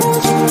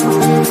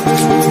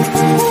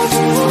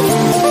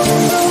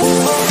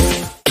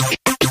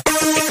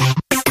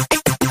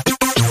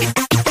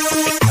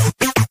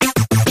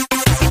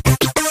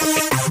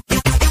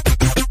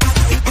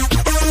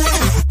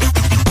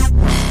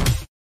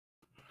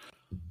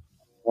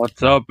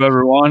What's up,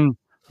 everyone?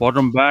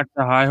 Welcome back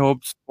to High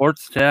Hope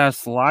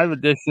Sportscast Live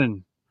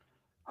Edition.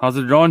 How's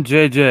it going,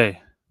 JJ?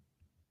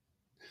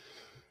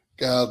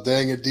 God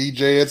dang it,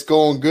 DJ. It's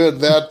going good.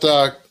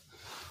 That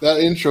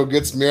intro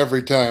gets me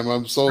every time.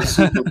 I'm so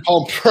super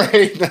pumped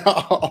right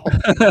now.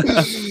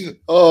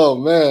 Oh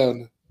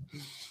man.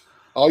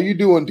 How you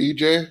doing,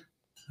 DJ?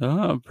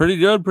 Pretty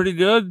good, pretty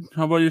good.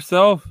 How about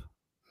yourself?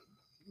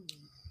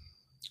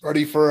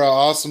 Ready for an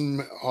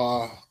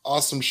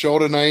awesome show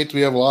tonight.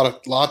 We have a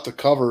lot to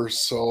cover,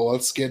 so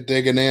let's get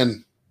digging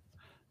in.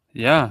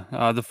 Yeah,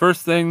 the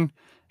first thing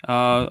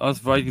us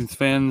Vikings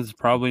fans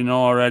probably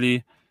know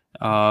already,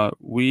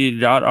 we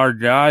got our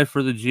guy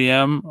for the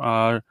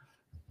GM,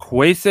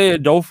 Kwesi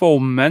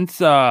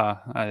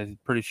Adolfo-Mensah. I'm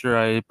pretty sure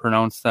I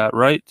pronounced that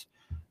right.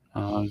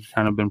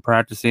 Kind of been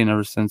practicing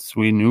ever since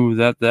we knew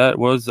that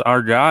was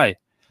our guy.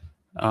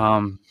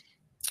 Um,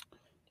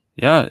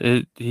 yeah,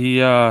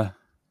 he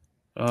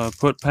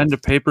put pen to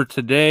paper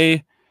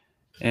today,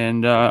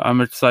 and I'm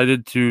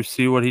excited to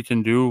see what he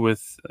can do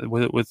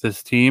with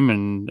this team.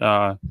 And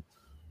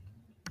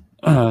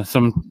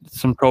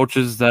some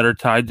coaches that are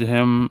tied to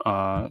him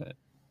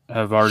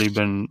have already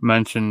been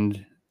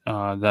mentioned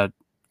that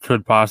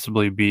could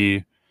possibly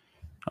be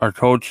our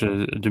coach,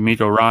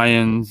 D'Amico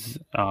Ryans.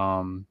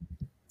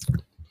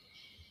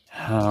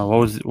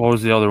 What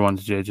was the other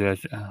ones,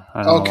 JJ?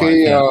 I don't know why I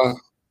Okay, can't.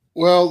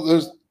 well,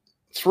 there's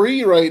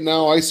three right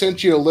now. I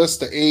sent you a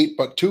list of eight,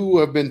 but two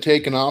have been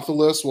taken off the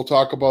list. We'll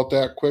talk about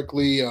that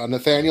quickly.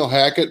 Nathaniel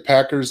Hackett,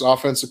 Packers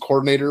offensive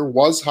coordinator,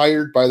 was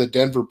hired by the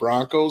Denver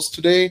Broncos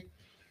today.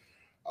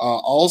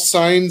 All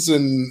signs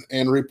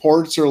and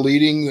reports are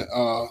leading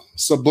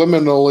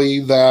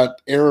subliminally that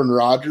Aaron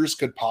Rodgers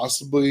could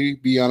possibly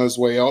be on his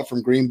way out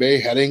from Green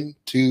Bay heading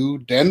to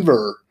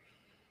Denver.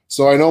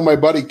 So I know my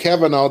buddy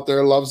Kevin out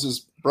there loves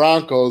his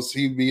Broncos.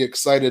 He'd be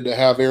excited to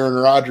have Aaron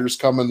Rodgers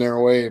coming their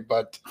way.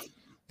 But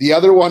the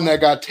other one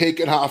that got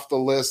taken off the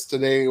list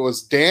today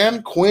was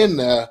Dan Quinn,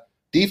 the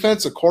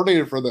defensive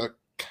coordinator for the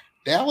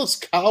Dallas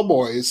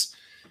Cowboys.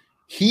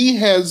 He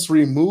has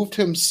removed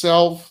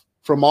himself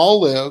from all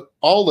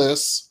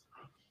this,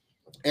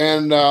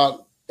 and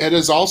it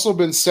has also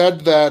been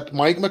said that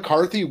Mike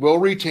McCarthy will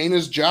retain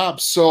his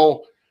job.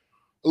 So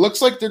it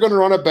looks like they're going to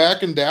run it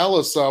back in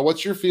Dallas.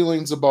 What's your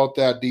feelings about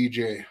that,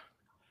 DJ?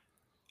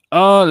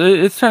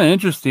 It's kind of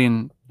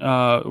interesting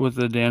with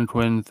the Dan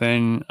Quinn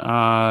thing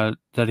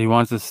that he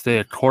wants to stay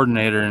a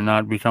coordinator and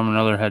not become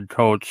another head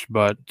coach,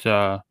 but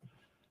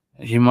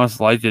he must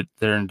like it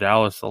there in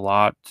Dallas a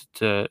lot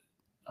to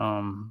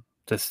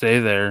stay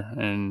there.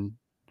 And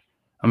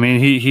I mean,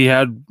 he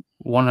had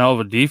one hell of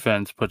a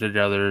defense put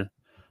together,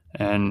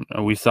 and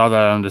we saw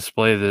that on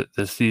display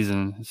this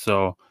season.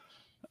 So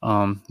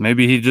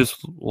maybe he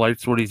just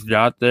likes what he's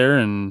got there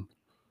and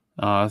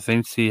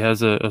thinks he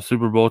has a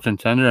Super Bowl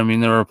contender. I mean,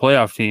 they were a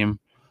playoff team,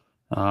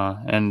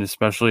 and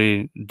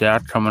especially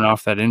Dak coming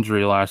off that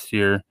injury last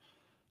year.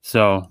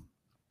 So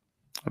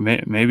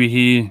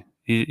maybe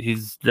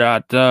he's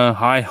got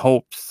high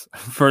hopes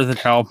for the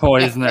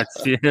Cowboys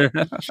next year.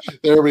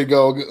 There we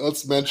go.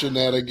 Let's mention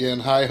that again.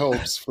 High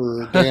hopes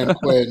for Dan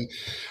Quinn.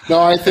 No,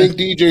 I think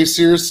DJ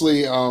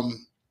seriously,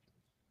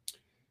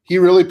 he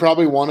really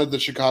probably wanted the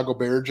Chicago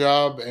Bear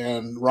job,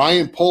 and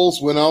Ryan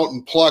Poles went out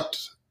and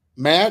plucked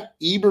Matt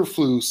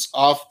Eberflus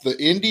off the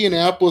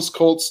Indianapolis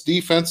Colts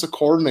defensive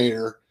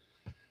coordinator.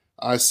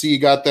 I see you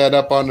got that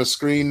up on the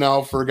screen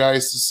now for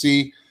guys to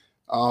see.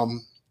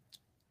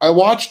 I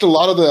watched a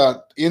lot of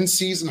the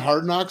in-season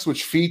Hard Knocks,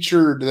 which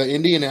featured the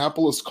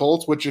Indianapolis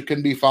Colts, which it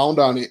can be found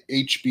on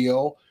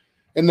HBO.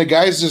 And the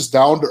guy's just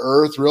down to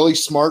earth, really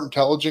smart,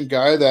 intelligent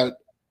guy that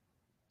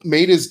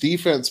made his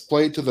defense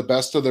play to the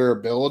best of their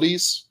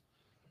abilities.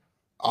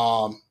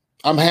 I'm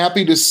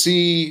happy to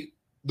see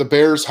the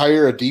Bears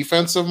hire a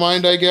defensive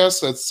mind, I guess.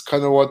 That's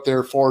kind of what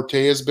their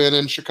forte has been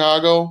in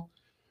Chicago.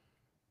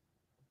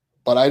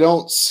 But I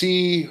don't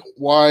see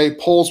why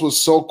Poles was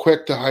so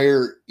quick to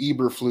hire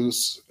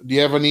Eberflus. Do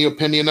you have any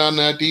opinion on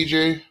that,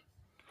 DJ?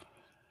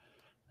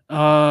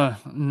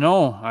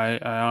 No, I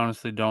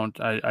honestly don't.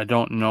 I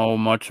don't know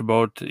much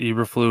about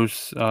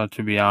Eberflus,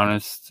 to be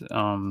honest.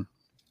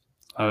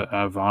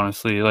 I've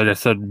honestly, like I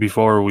said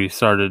before we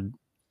started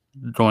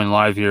going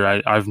live here,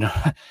 I've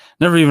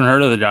never even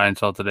heard of the guy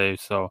until today.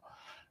 So,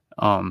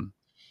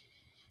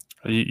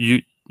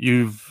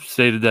 you've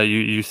stated that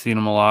you've seen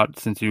him a lot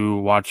since you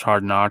watched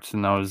Hard Knocks,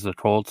 and that was the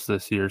Colts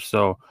this year.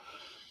 So,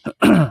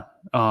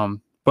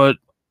 but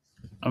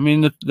I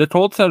mean, the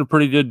Colts had a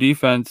pretty good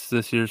defense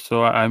this year,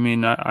 so I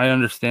mean, I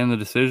understand the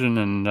decision,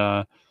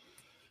 and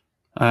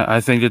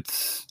I think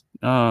it's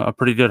a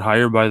pretty good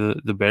hire by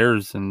the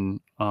Bears,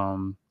 and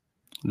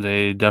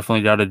they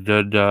definitely got a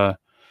good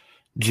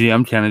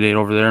GM candidate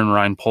over there in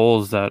Ryan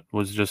Poles that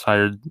was just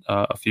hired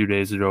a few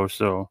days ago.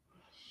 So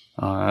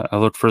I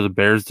look for the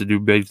Bears to do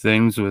big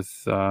things with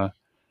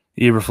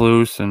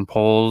Eberflus and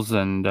Poles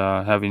and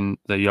having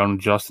the young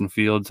Justin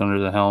Fields under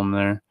the helm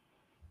there.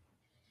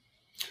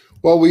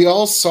 Well, we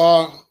all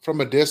saw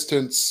from a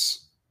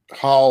distance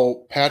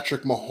how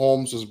Patrick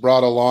Mahomes was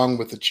brought along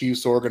with the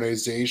Chiefs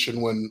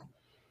organization when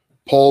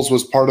Poles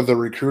was part of the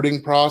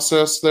recruiting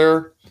process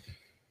there.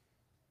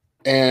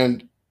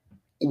 And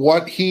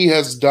what he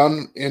has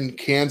done in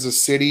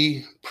Kansas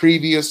City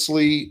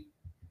previously,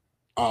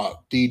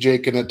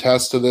 DJ can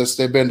attest to this.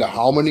 They've been to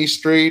how many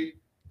straight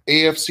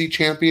AFC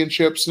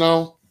championships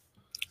now?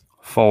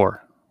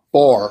 4.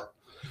 4.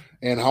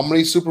 And how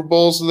many Super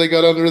Bowls have they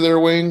got under their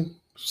wing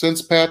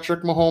since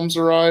Patrick Mahomes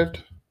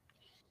arrived?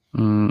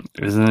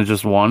 Isn't it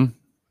just 1?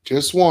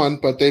 Just 1,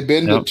 but they've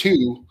been to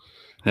 2.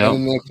 Yep.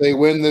 And if they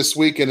win this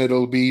weekend,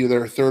 it'll be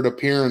their 3rd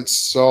appearance.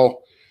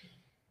 So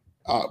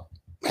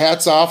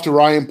hats off to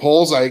Ryan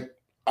Poles.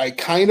 I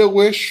kind of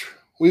wish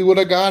we would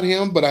have got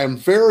him, but I'm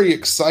very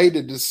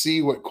excited to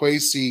see what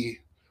Kwesi,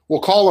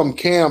 we'll call him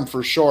Cam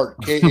for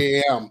short,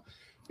 K-A-M,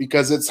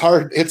 because it's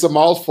hard. It's a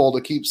mouthful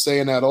to keep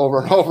saying that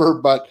over and over,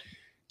 but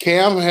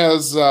Cam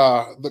has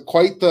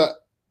quite the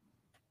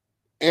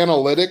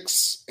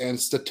analytics and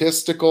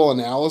statistical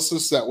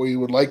analysis that we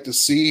would like to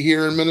see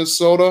here in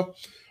Minnesota,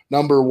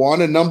 number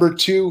one. And number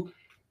two,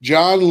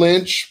 John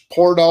Lynch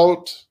poured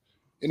out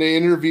in an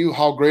interview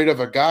how great of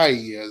a guy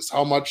he is,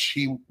 how much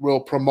he will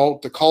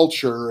promote the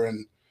culture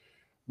and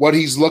what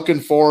he's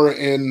looking for.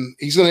 And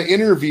he's going to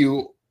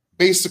interview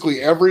basically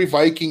every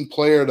Viking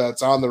player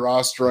that's on the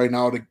roster right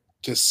now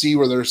to see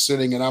where they're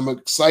sitting. And I'm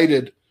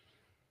excited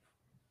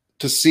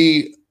to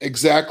see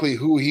exactly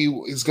who he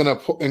is going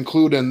to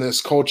include in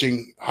this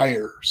coaching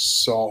hire.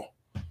 So,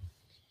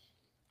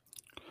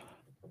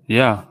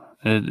 yeah,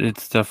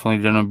 it's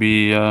definitely going to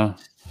be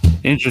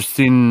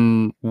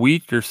interesting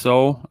week or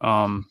so.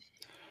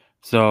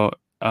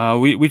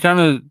 We kind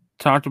of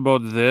talked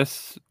about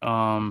this,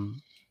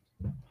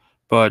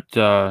 but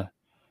the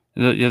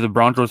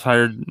Broncos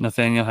hired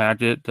Nathaniel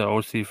Hackett, the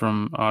OC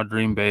from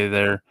Green Bay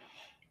there.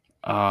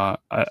 I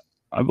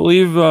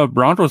believe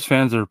Broncos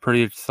fans are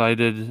pretty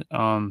excited.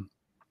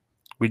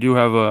 We do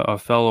have a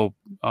fellow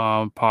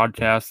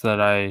podcast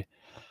that I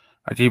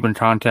keep in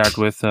contact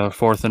with,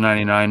 4th and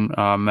 99,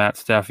 Matt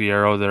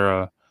Staffiero. They're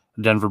a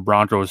Denver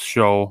Broncos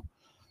show,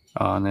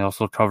 and they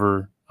also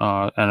cover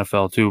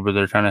NFL too, but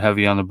they're kind of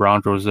heavy on the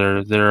Broncos.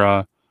 They're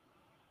I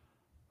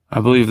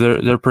believe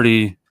they're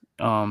pretty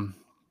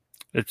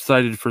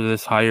excited for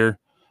this hire.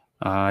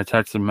 I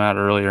texted Matt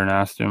earlier and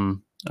asked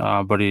him,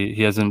 but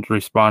he hasn't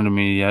responded to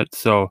me yet.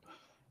 So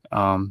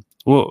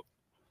we'll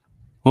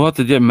have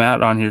to get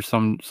Matt on here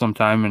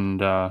sometime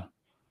and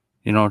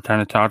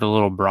kind of talk a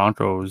little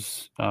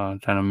Broncos, kind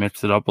of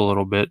mix it up a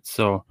little bit.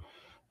 So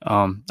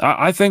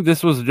I think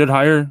this was a good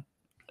hire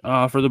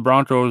for the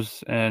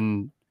Broncos,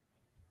 and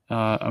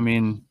I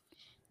mean,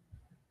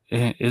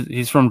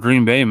 he's from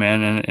Green Bay,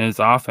 man, and his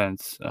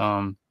offense.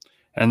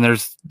 And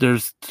there's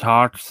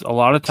a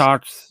lot of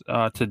talks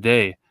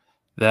today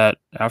that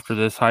after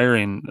this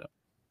hiring,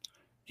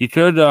 he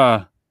could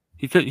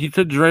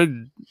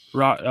trade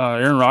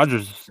Aaron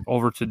Rodgers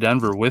over to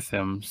Denver with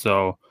him.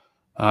 So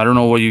I don't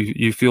know what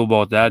you feel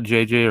about that,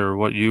 JJ, or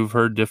what you've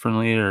heard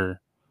differently, or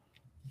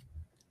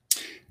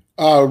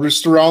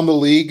just around the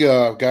league,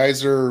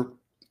 guys are,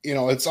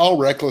 it's all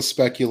reckless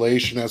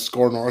speculation, as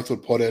Score North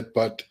would put it,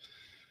 but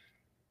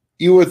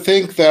you would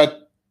think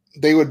that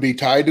they would be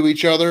tied to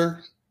each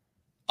other.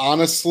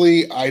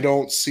 Honestly, I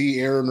don't see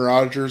Aaron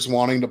Rodgers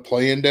wanting to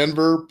play in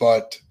Denver,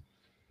 but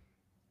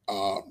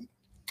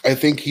I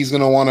think he's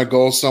going to want to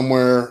go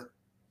somewhere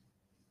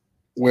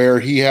where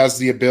he has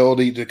the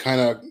ability to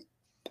kind of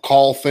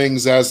call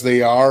things as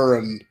they are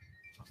and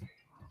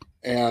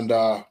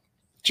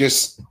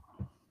just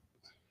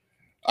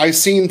I've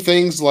seen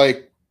things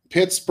like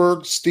Pittsburgh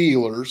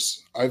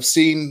Steelers. I've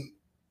seen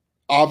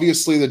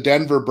obviously the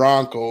Denver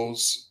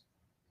Broncos,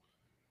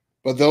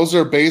 but those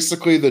are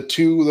basically the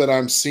two that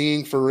I'm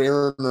seeing for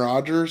Aaron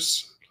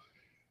Rodgers.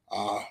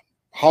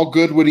 How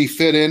good would he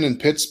fit in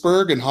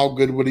Pittsburgh, and how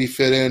good would he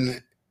fit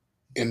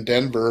in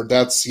Denver?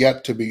 That's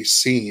yet to be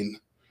seen.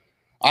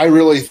 I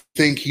really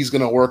think he's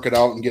going to work it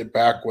out and get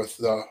back with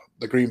the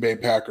Green Bay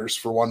Packers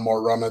for one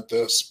more run at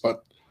this.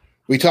 But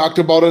we talked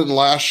about it in the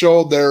last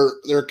show.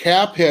 Their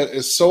cap hit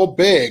is so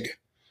big.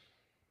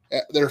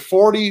 They're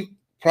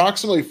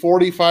approximately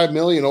 $45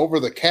 million over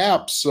the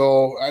cap.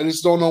 So I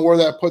just don't know where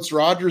that puts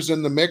Rodgers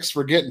in the mix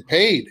for getting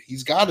paid.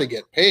 He's got to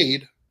get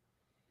paid.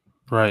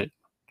 Right.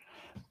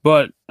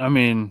 But I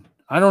mean,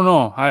 I don't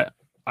know.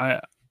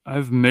 I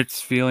have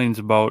mixed feelings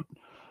about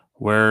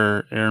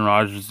where Aaron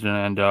Rodgers is going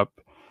to end up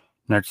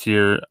next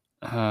year.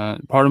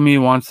 Part of me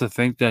wants to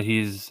think that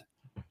he's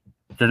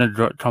going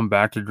to come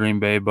back to Green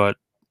Bay, but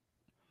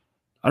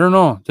I don't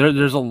know.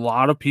 There's a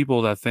lot of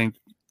people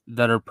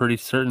that are pretty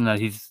certain that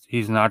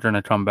he's not going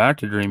to come back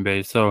to Green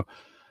Bay. So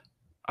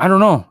I don't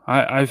know.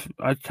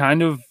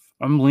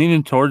 I'm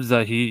leaning towards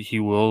that he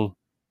will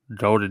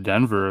go to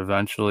Denver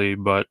eventually,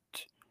 but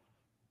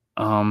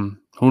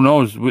who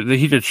knows?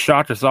 He could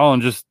shock us all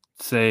and just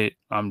say,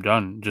 I'm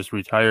done, just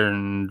retire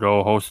and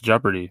go host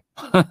Jeopardy.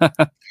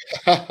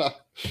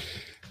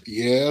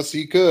 Yes,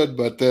 he could.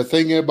 But the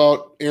thing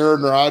about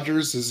Aaron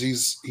Rodgers is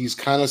he's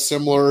kind of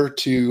similar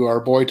to our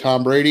boy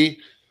Tom Brady.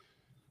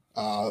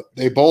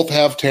 They both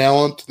have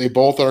talent. They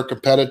both are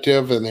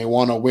competitive, and they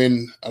want to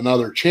win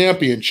another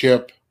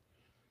championship.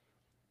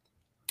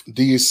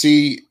 Do you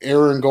see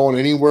Aaron going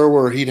anywhere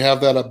where he'd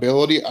have that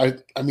ability?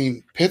 I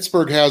mean,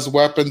 Pittsburgh has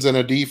weapons and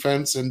a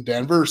defense, and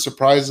Denver,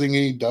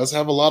 surprisingly, does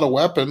have a lot of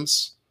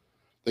weapons.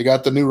 They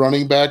got the new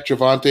running back,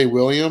 Javonte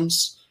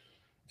Williams,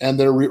 and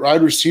their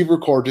wide receiver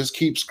core just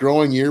keeps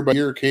growing year by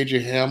year.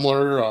 KJ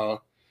Hamler,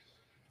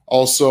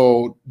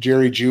 also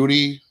Jerry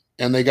Jeudy,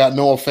 and they got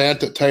Noah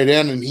Fant at tight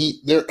end,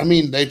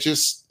 and they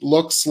just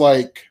looks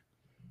like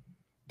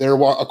they're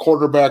a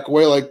quarterback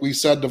away, like we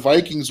said the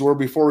Vikings were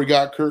before we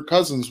got Kirk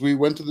Cousins. We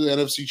went to the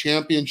NFC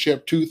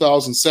Championship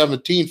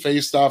 2017,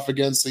 faced off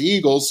against the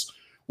Eagles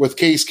with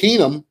Case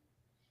Keenum.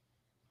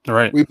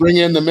 Right. We bring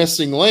in the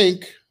missing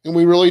link, and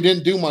we really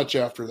didn't do much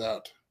after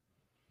that.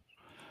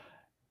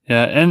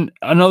 Yeah, and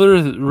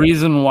another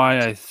reason why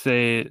I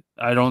say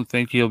I don't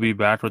think he'll be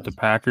back with the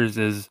Packers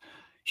is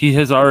he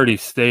has already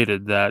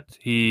stated that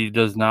he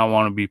does not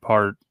want to be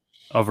part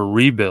of a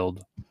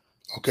rebuild.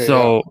 Okay,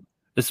 so yeah.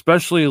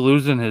 especially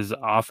losing his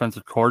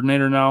offensive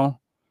coordinator now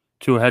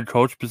to a head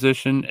coach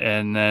position,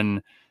 and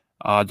then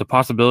the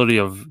possibility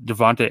of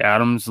Devontae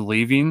Adams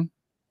leaving.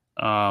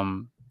 I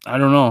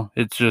don't know.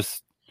 It's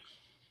just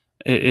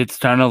it's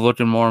kind of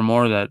looking more and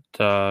more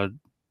that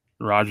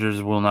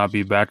Rodgers will not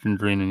be back in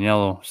green and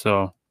yellow.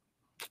 So,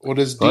 well,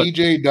 does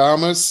DJ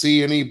Damas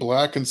see any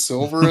black and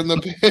silver in the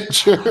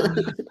picture?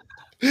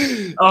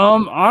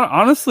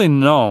 Honestly,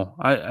 no,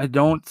 I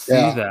don't see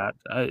that.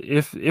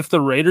 If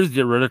the Raiders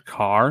get rid of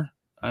Carr,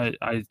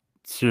 I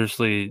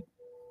seriously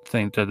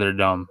think that they're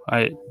dumb.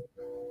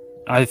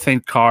 I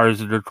think Carr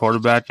is a good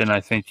quarterback, and I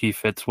think he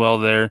fits well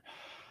there.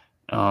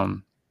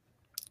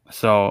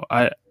 So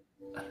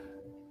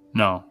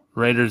no,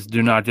 Raiders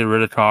do not get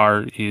rid of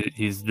Carr.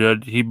 He's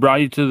good. He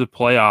brought you to the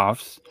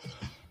playoffs,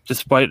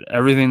 despite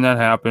everything that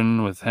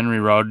happened with Henry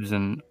Ruggs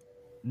and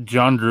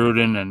John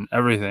Gruden and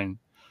everything.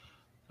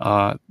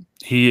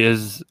 He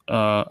is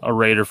a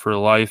Raider for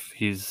life.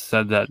 He's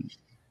said that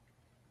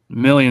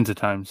millions of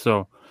times.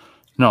 So,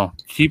 no,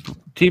 keep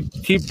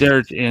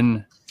Derek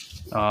in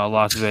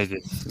Las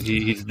Vegas.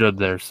 He's good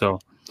there. So,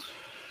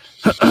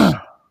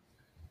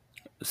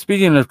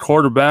 speaking of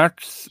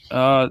quarterbacks,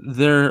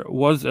 there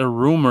was a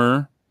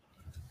rumor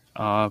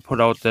put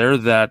out there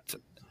that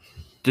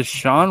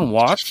Deshaun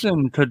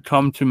Watson could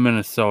come to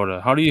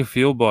Minnesota. How do you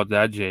feel about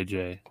that,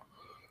 JJ?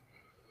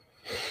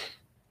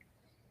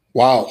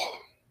 Wow.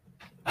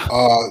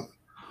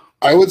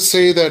 I would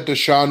say that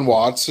Deshaun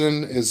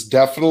Watson is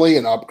definitely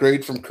an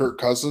upgrade from Kirk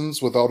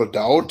Cousins, without a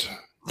doubt.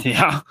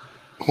 Yeah.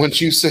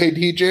 Wouldn't you say,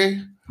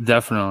 DJ?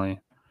 Definitely.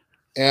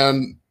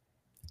 And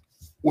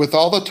with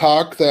all the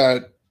talk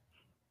that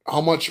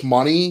how much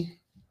money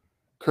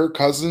Kirk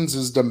Cousins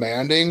is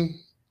demanding,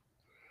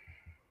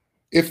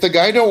 if the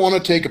guy don't want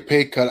to take a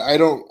pay cut,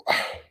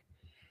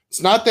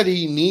 it's not that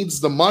he needs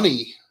the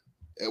money.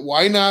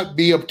 Why not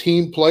be a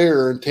team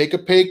player and take a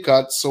pay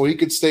cut so he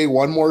could stay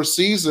one more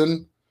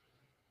season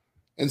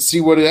and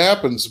see what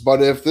happens?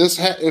 But if this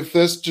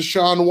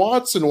Deshaun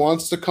Watson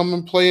wants to come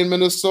and play in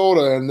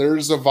Minnesota and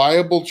there's a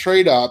viable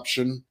trade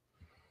option,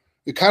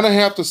 you kind of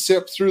have to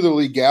sift through the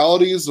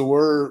legalities of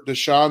where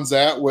Deshaun's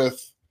at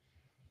with,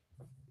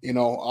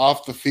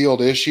 off the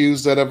field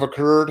issues that have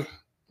occurred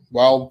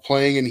while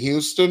playing in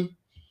Houston.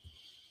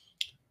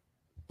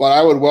 But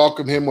I would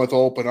welcome him with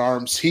open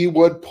arms. He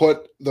would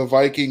put the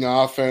Viking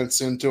offense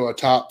into a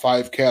top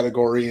 5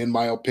 category, in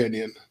my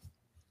opinion.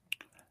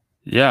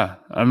 Yeah,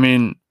 I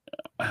mean,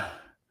 I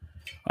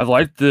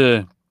love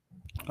the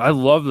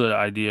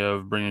idea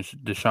of bringing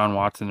Deshaun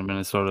Watson to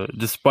Minnesota,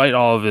 despite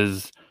all of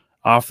his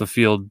off the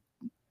field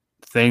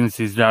things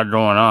he's got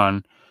going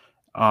on.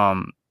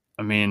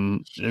 I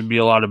mean, it'd be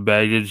a lot of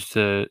baggage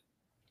to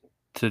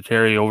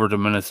carry over to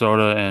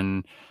Minnesota,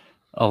 and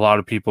a lot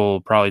of people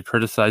probably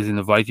criticizing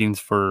the Vikings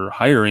for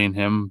hiring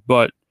him.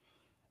 But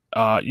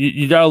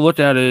you got to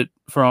look at it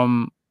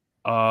from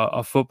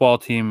a football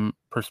team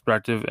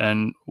perspective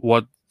and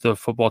what the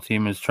football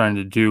team is trying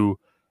to do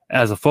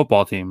as a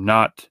football team,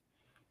 not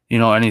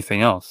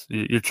anything else.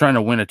 You're trying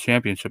to win a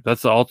championship.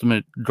 That's the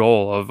ultimate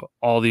goal of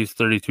all these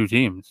 32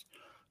 teams.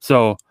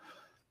 So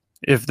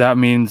if that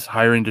means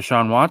hiring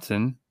Deshaun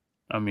Watson,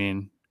 I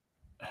mean,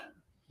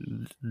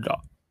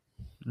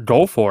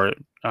 go for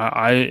it.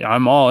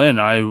 I'm all in.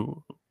 I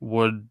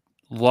would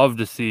love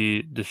to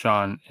see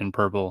Deshaun in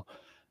purple.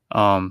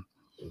 I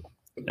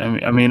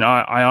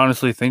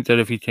honestly think that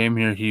if he came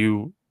here,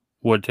 he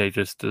would take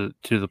us to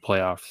the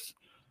playoffs.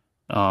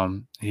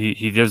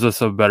 He gives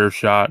us a better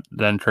shot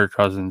than Kirk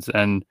Cousins.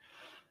 And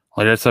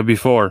like I said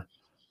before,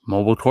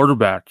 mobile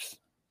quarterbacks.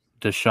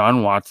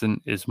 Deshaun Watson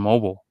is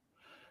mobile.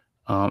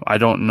 I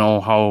don't know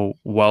how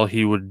well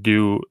he would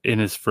do in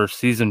his first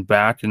season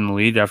back in the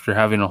league after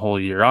having a whole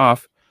year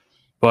off,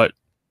 but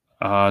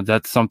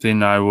that's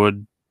something I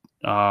would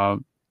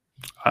want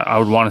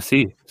to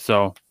see.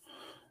 So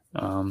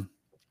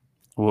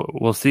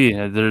we'll see.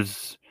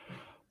 There's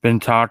been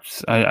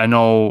talks. I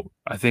know.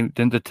 I think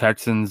didn't the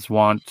Texans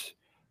want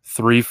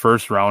 3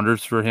 first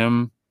rounders for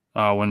him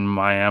when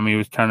Miami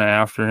was kind of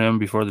after him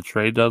before the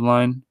trade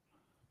deadline?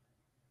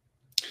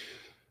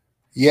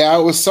 Yeah,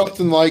 it was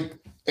something like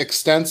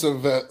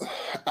extensive.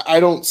 I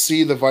don't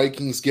see the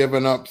Vikings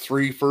giving up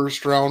 3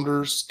 first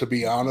rounders. To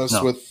be honest,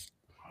 No.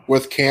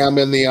 with Cam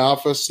in the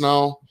office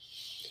now,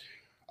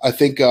 I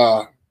think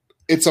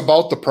it's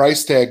about the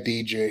price tag.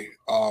 DJ,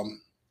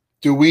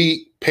 do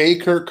we pay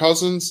Kirk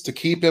Cousins to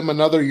keep him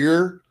another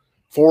year?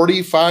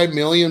 45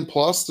 million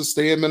plus to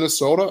stay in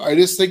Minnesota. I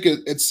just think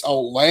it's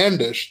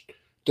outlandish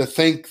to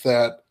think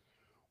that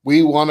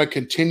we want to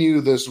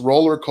continue this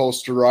roller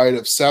coaster ride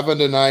of 7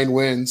 to 9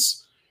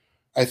 wins.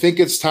 I think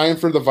it's time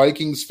for the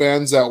Vikings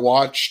fans that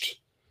watched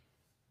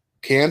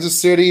Kansas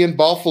City and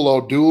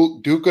Buffalo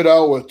duke it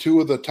out with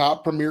 2 of the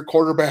top premier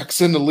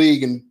quarterbacks in the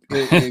league, and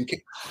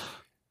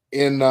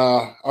in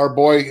our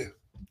boy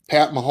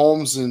Pat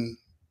Mahomes and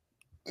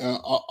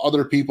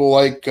other people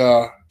like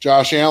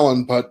Josh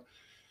Allen. But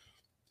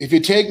if you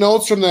take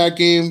notes from that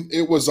game,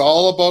 it was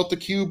all about the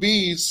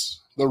QBs,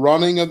 the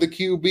running of the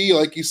QB.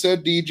 Like you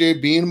said, DJ,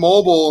 being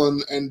mobile,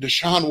 and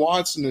Deshaun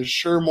Watson is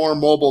sure more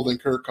mobile than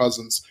Kirk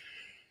Cousins.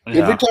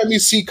 Yeah. Every time you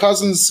see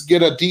Cousins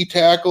get a D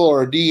tackle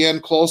or a D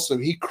end close to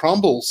him, he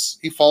crumbles.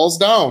 He falls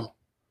down.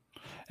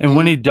 And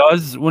when he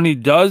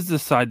does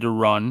decide to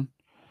run,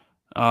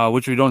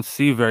 which we don't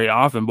see very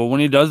often, but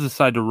when he does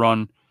decide to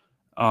run,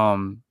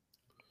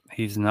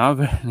 he's not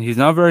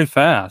very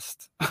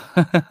fast.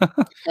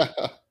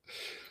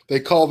 They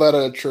call that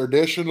a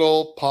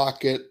traditional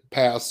pocket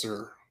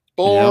passer.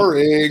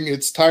 Boring. Yep.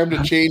 It's time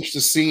to change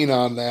the scene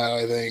on that,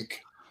 I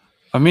think.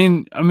 I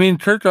mean,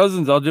 Kirk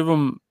Cousins, I'll give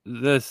him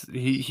this.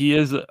 He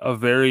is a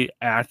very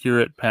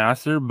accurate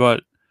passer,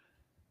 but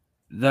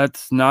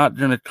that's not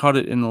going to cut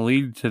it in the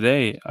league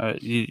today.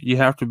 You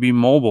have to be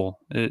mobile.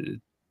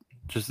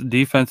 Just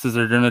defenses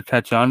are going to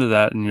catch on to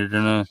that, and you're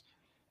going to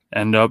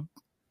end up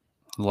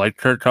like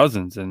Kirk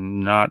Cousins and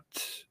not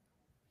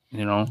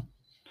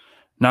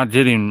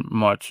getting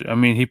much. I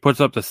mean, he puts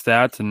up the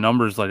stats and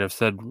numbers like I've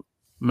said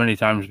many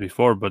times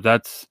before,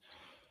 but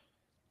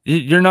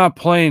you're not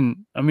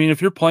playing. I mean,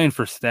 if you're playing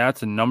for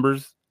stats and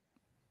numbers,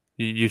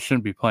 you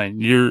shouldn't be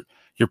playing. You're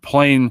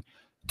playing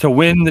to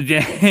win the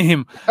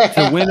game,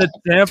 to win a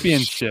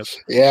championship.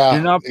 Yeah,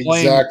 you're not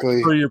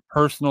playing for your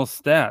personal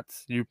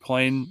stats. You're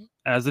playing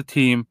as a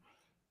team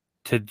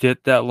to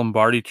get that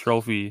Lombardi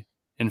Trophy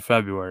in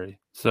February.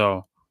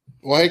 So,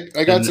 well,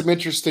 I got some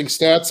interesting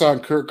stats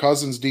on Kirk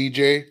Cousins,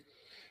 DJ.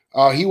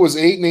 He was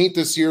 8-8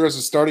 this year as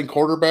a starting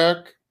quarterback.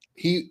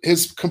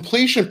 His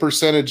completion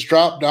percentage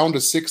dropped down to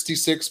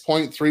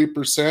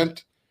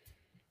 66.3%.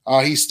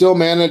 He still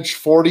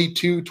managed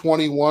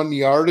 42-21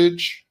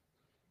 yardage,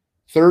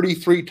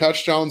 33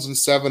 touchdowns, and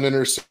 7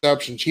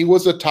 interceptions. He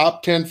was a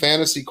top 10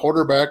 fantasy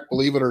quarterback,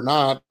 believe it or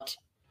not.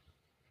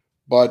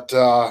 But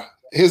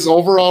his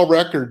overall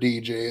record,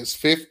 DJ, is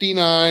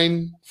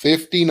 59,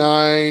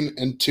 59,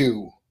 and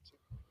 2.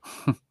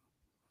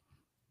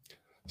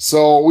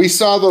 So we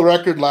saw the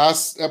record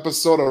last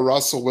episode of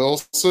Russell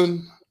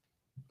Wilson,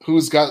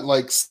 who's got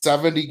like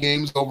 70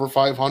 games over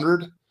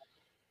 500.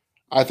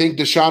 I think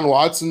Deshaun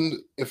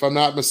Watson, if I'm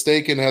not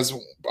mistaken, has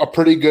a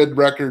pretty good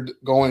record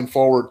going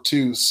forward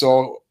too.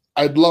 So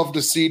I'd love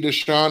to see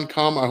Deshaun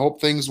come. I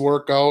hope things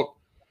work out.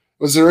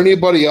 Was there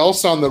anybody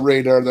else on the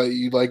radar that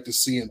you'd like to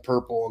see in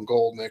purple and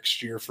gold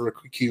next year for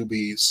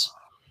QBs?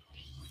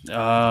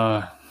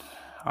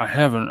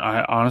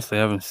 I honestly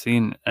haven't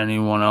seen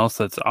anyone else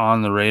that's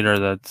on the radar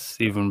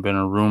that's even been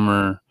a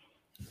rumor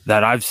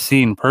that I've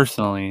seen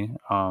personally.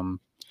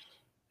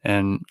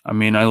 And I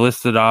mean, I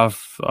listed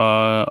off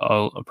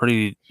a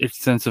pretty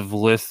extensive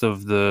list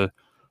of the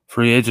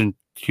free agent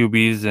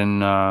QBs in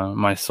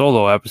my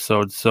solo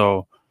episode,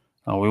 so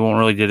we won't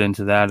really get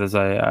into that as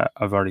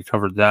I've already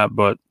covered that.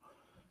 But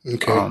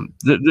okay.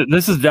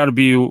 This has got to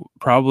be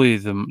probably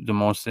the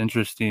most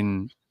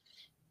interesting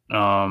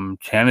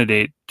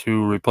candidate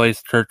to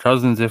replace Kirk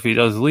Cousins if he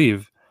does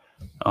leave.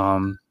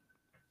 Not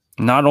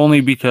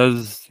only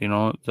because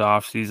the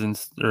off-season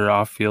or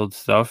off-field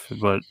stuff,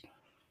 but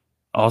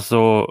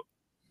also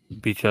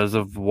because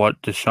of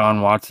what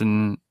Deshaun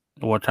Watson,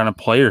 what kind of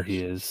player he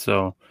is.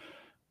 So,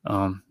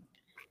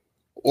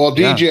 well,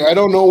 DJ, yeah. I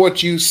don't know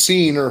what you've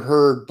seen or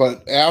heard,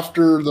 but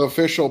after the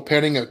official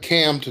penning of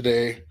Cam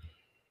today,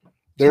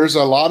 there's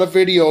a lot of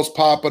videos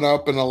popping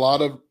up and a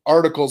lot of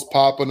articles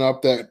popping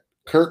up that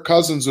Kirk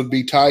Cousins would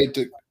be tied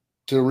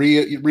to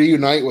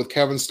reunite with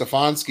Kevin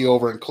Stefanski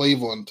over in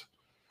Cleveland.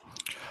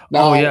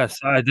 Now, yes,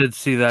 I did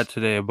see that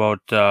today about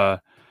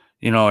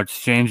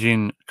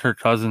exchanging Kirk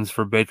Cousins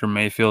for Baker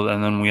Mayfield,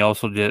 and then we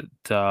also get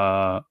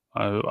I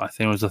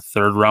think it was a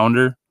 3rd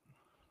rounder.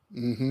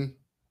 Mm-hmm.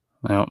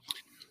 Yeah.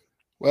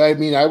 Well, I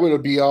mean, I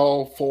would be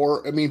all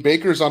for. I mean,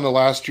 Baker's on the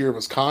last year of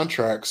his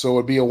contract, so it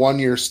would be a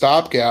 1-year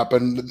stopgap.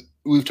 And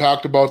we've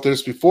talked about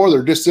this before.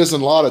 There just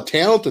isn't a lot of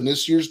talent in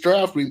this year's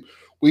draft.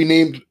 We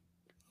named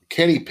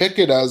Kenny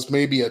Pickett as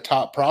maybe a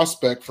top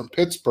prospect from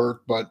Pittsburgh,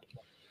 but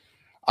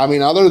I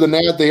mean, other than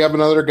that, they have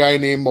another guy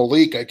named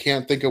Malik. I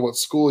can't think of what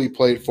school he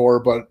played for,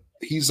 but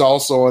he's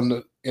also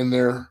in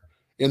the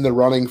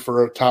running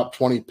for a top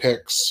 20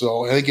 picks.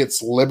 So I think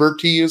it's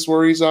Liberty is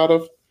where he's out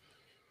of.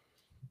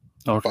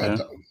 Okay.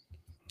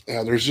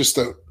 Yeah, there's just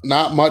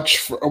not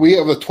much. We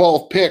have the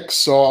 12 picks,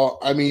 so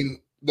I mean,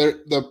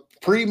 the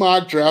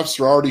pre-mock drafts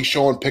are already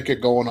showing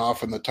Pickett going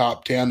off in the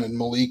top 10, and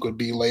Malik would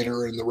be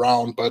later in the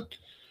round. But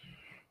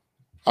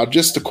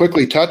just to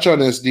quickly touch on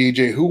this,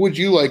 DJ, who would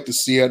you like to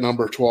see at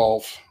number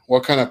 12?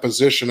 What kind of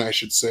position, I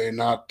should say,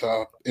 not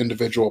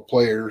individual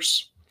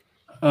players.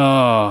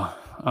 Uh,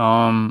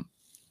 um,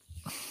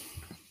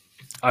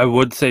 I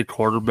would say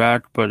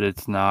quarterback, but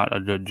it's not a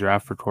good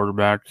draft for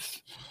quarterbacks.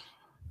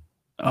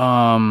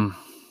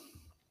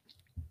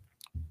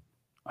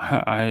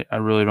 I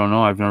really don't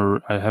know.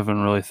 I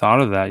haven't really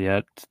thought of that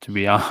yet, to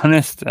be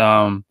honest.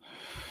 I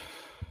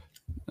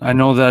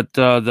know that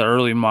the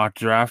early mock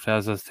draft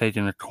has us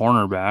taking a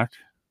cornerback.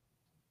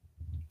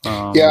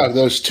 Yeah,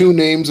 there's two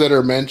names that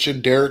are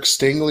mentioned: Derek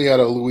Stingley out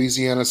of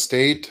Louisiana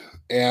State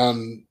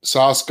and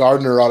Sauce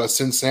Gardner out of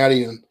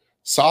Cincinnati. And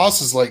Sauce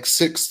is like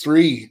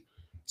 6'3",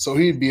 so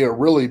he'd be a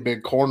really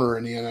big corner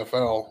in the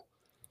NFL.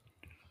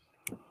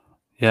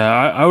 Yeah,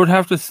 I would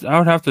have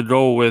to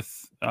go with.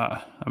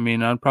 I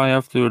mean, I'd probably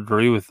have to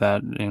agree with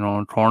that.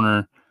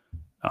 Corner,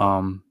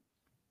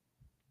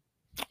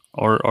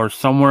 or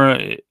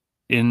somewhere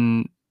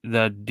in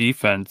that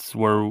defense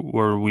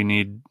where we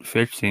need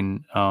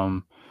fixing.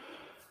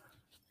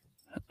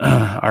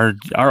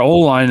 Our O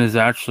line is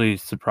actually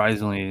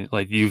surprisingly,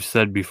 like you've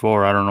said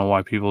before. I don't know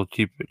why people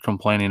keep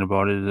complaining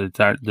about it.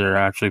 They're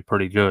actually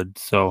pretty good.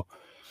 So,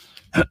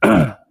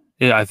 yeah,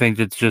 I think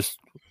it's just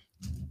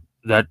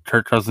that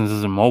Kirk Cousins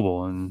isn't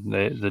mobile, and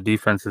the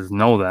defenses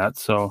know that.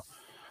 So,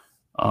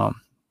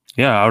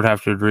 yeah, I would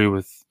have to agree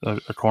with a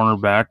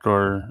cornerback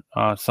or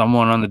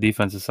someone on the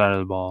defensive side of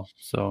the ball.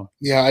 So,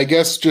 yeah, I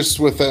guess just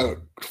with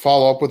that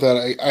follow up with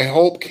that, I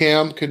hope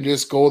Cam can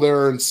just go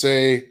there and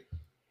say,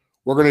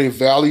 we're going to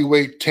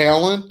evaluate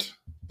talent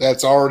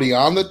that's already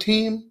on the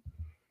team.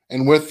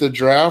 And with the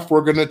draft,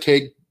 we're going to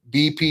take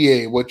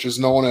BPA, which is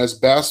known as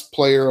best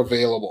player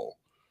available.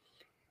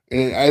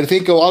 And I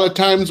think a lot of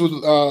times with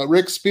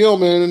Rick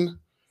Spielman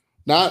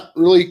not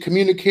really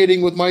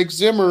communicating with Mike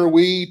Zimmer,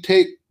 we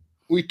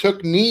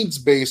took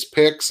needs-based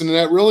picks, and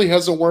that really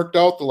hasn't worked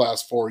out the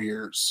last 4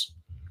 years.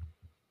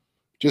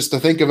 Just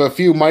to think of a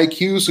few, Mike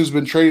Hughes, who's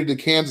been traded to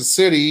Kansas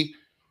City,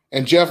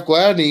 and Jeff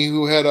Gladney,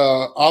 who had a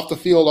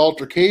off-the-field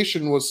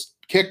altercation, was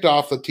kicked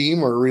off the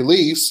team or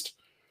released.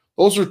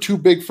 Those are two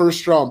big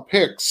first-round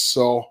picks.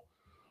 So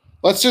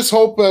let's just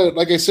hope,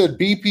 like I said,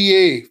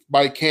 BPA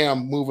by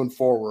Cam moving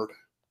forward.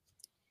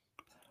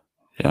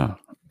 yeah.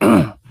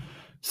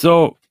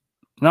 So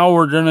now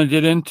we're going to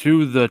get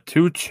into the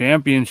 2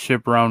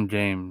 championship round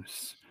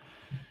games.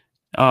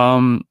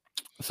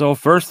 So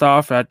first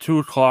off, at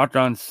 2:00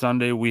 on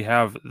Sunday, we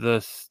have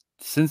the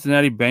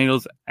Cincinnati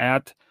Bengals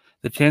at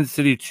the Kansas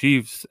City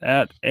Chiefs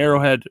at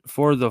Arrowhead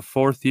for the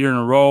 4th year in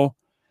a row.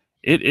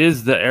 It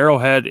is the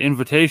Arrowhead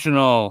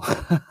Invitational.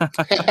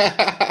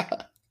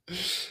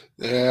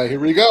 Yeah, here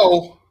we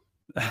go.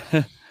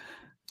 It's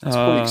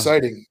pretty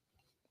exciting.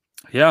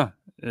 Yeah.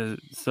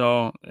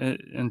 So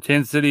in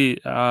Kansas City,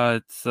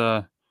 it's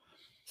kind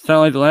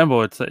of like the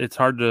Lambeau. It's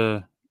hard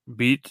to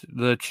beat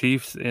the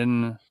Chiefs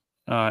in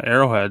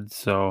Arrowhead.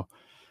 So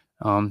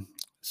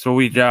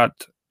we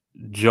got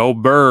Joe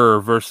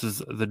Burr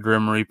versus the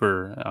Grim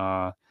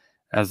Reaper.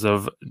 As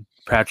of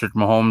Patrick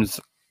Mahomes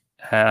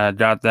had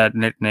got that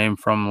nickname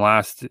from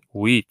last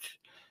week.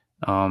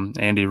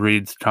 Andy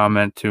Reid's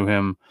comment to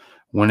him,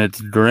 "When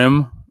it's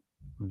grim,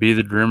 be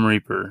the Grim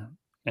Reaper,"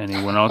 and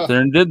he went out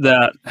there and did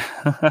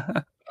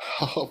that.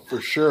 Oh, for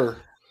sure.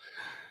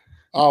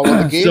 Oh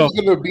well, the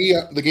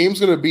game's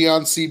gonna be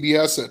on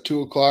CBS at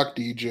 2:00,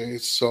 DJ.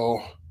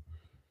 So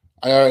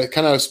I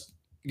kind of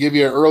give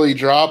you an early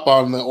drop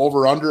on the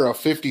over under of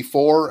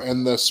 54,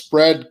 and the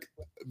spread.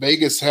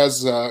 Vegas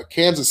has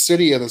Kansas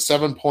City as a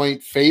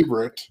 7-point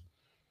favorite.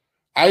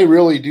 I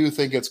really do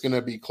think it's going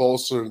to be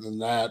closer than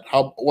that.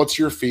 What's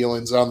your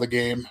feelings on the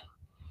game?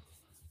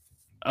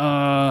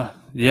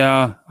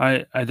 Yeah,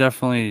 I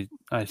definitely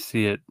I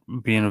see it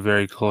being a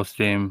very close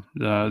game.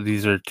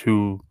 These are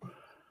two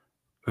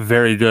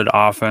very good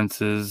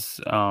offenses.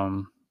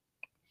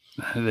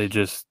 They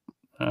just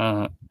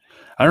I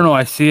don't know.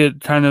 I see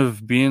it kind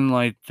of being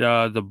like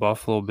the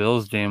Buffalo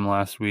Bills game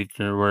last week,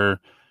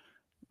 where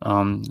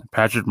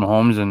Patrick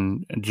Mahomes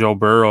and Joe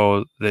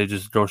Burrow, they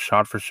just go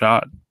shot for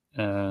shot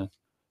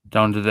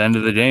down to the end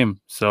of the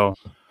game. So,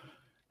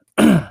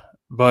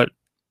 but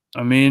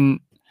I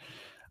mean,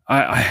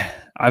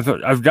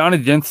 I've gone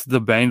against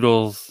the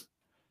Bengals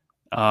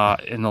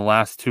in the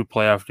last 2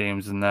 playoff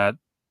games, and that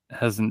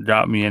hasn't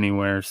got me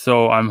anywhere.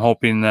 So I'm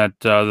hoping that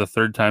the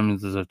third time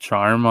is a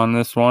charm on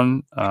this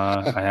one.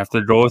 I have to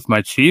go with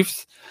my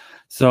Chiefs.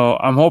 So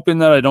I'm hoping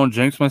that I don't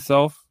jinx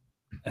myself.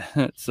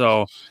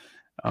 So,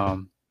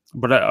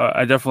 but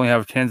I definitely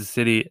have Kansas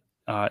City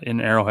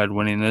in Arrowhead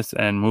winning this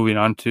and moving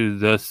on to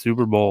the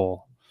Super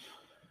Bowl.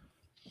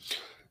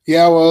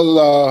 Yeah,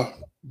 well,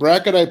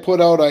 bracket I put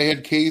out, I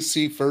had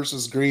KC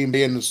versus Green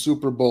Bay in the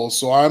Super Bowl.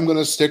 So I'm going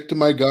to stick to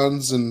my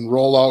guns and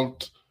roll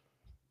out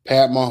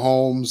Pat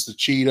Mahomes, the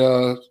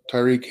Cheetah,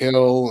 Tyreek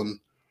Hill, and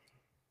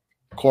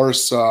Of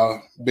course,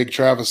 big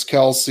Travis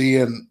Kelsey,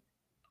 and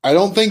I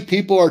don't think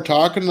people are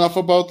talking enough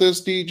about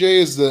this, DJ,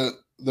 is the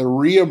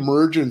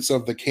reemergence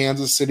of the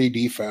Kansas City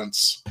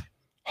defense.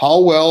 How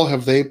well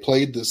have they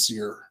played this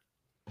year?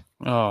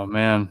 Oh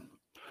man.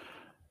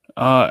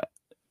 To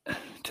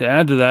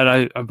add to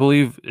that, I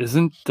believe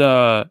isn't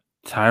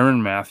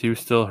Tyrann Mathieu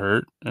still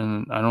hurt,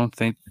 and I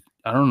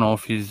don't know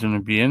if he's going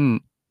to be in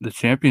the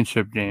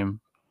championship game.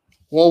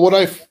 Well, what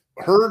I've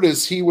heard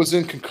is he was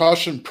in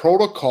concussion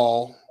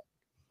protocol.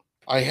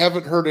 I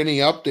haven't heard any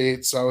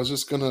updates. I was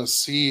just going to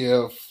see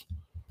if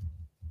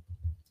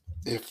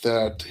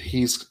that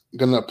he's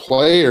going to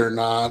play or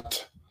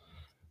not.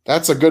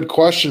 That's a good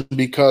question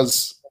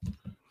because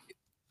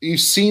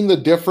you've seen the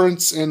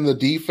difference in the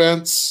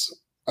defense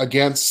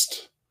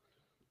against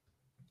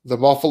the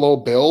Buffalo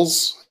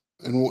Bills,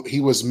 and he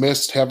was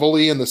missed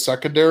heavily in the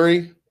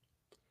secondary.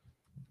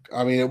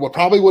 I mean,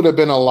 probably would have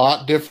been a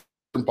lot different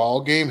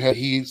ball game had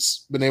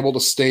he's been able to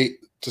stay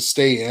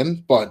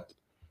in. But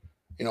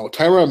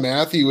Tyrann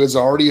Mathieu is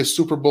already a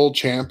Super Bowl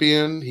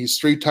champion. He's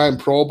 3-time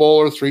Pro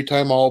Bowler,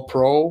 3-time All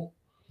Pro.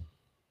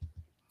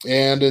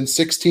 And in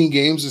 16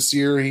 games this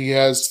year, he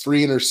has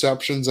 3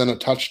 interceptions and a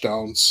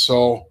touchdown.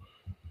 So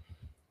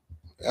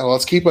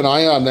let's keep an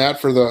eye on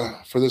that for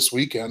this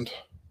weekend.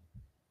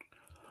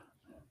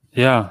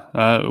 Yeah,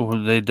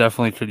 they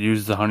definitely could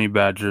use the Honey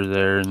Badger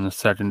there in the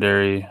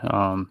secondary.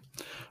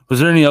 Was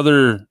there any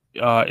other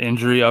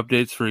injury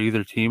updates for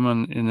either team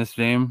in this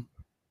game?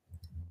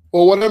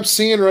 Well, what I'm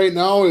seeing right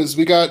now is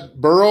we got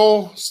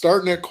Burrow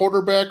starting at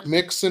quarterback,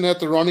 Mixon at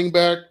the running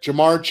back,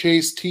 Jamar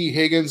Chase, T.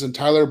 Higgins, and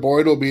Tyler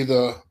Boyd will be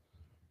the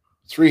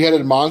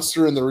three-headed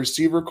monster in the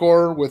receiver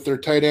core with their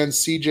tight end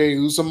C.J.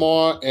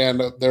 Uzomah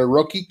and their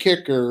rookie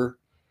kicker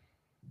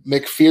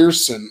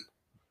McPherson,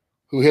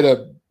 who hit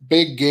a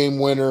big game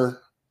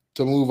winner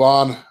to move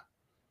on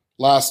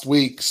last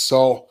week.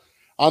 So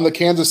on the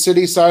Kansas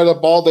City side of the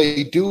ball,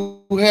 they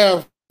do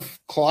have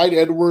Clyde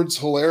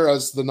Edwards-Helaire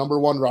as the number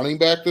 1 running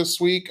back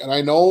this week. And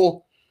I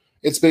know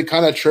it's been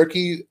kind of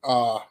tricky.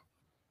 Our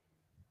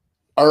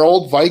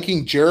old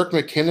Viking, Jerick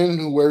McKinnon,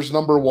 who wears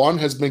number 1,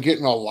 has been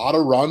getting a lot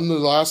of run the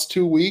last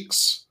 2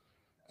 weeks.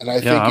 And I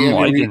think I'm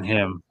liking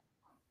him.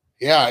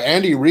 Yeah,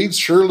 Andy Reid's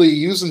surely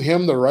using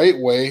him the right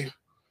way.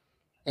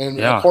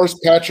 And, of course,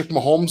 Patrick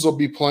Mahomes will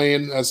be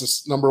playing as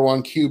a number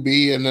 1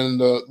 QB. And then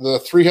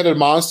the three-headed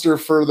monster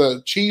for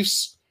the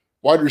Chiefs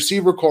wide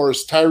receiver core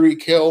is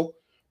Tyreek Hill,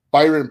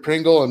 Byron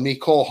Pringle, and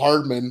Mecole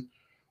Hardman,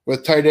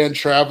 with tight end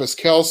Travis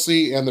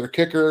Kelsey, and their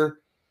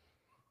kicker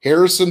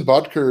Harrison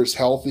Butker is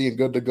healthy and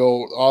good to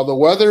go. The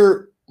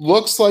weather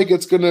looks like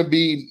it's going to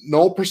be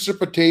no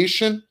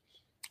precipitation,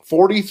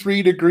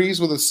 43 degrees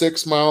with a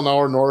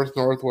 6-mile-an-hour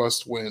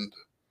north-northwest wind,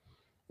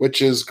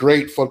 which is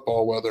great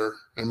football weather,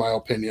 in my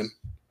opinion.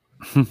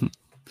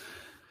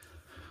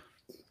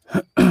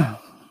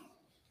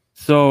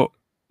 So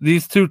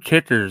these 2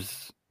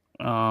 kickers,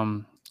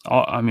 all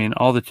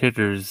the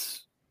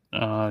kickers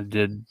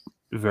did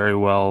very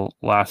well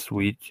last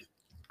week.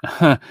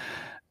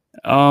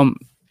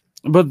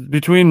 But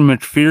between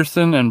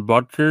McPherson and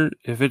Butker,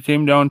 if it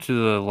came down to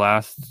the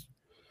last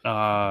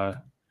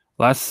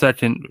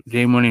second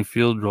game-winning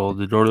field goal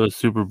to go to the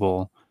Super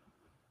Bowl,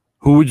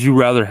 who would you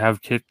rather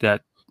have kicked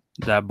that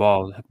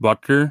ball,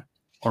 Butker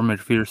or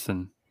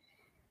McPherson?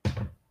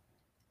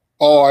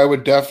 Oh, I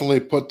would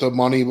definitely put the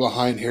money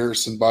behind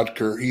Harrison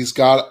Butker. He's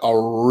got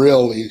a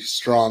really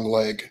strong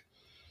leg.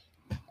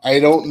 I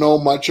don't know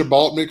much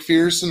about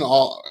McPherson.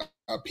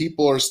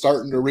 People are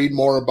starting to read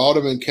more about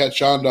him and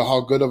catch on to how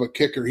good of a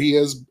kicker he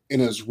is in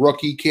his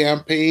rookie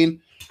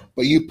campaign.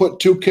 But you put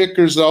 2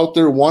 kickers out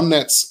there, one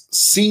that's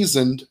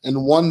seasoned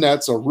and one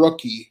that's a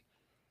rookie.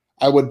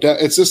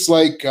 It's just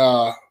like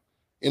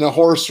in a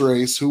horse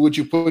race, who would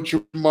you put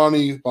your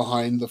money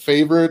behind, the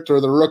favorite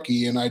or the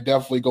rookie? And I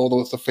definitely go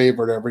with the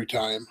favorite every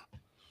time.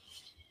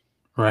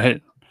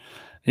 Right.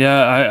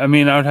 Yeah, I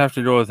mean, I would have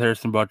to go with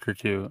Harrison Butker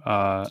too.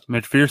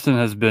 McPherson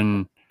has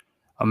been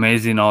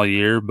amazing all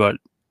year, but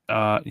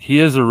he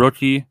is a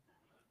rookie,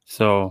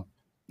 so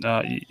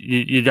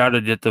you got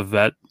to get the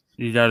vet.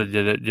 You got to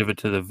give it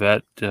to the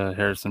vet,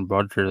 Harrison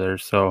Butker there.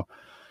 So,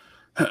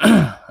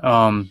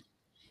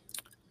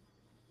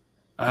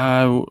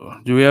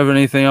 do we have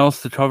anything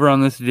else to cover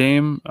on this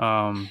game?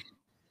 I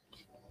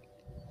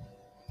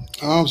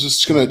was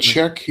just gonna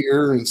check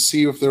here and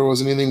see if there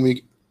was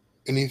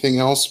anything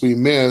else we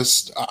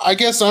missed. I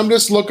guess I'm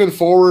just looking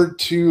forward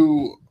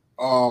to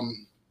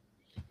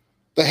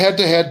the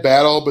head-to-head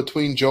battle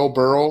between Joe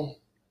Burrow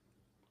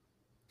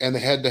and the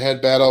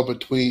head-to-head battle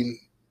between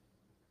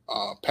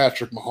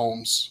Patrick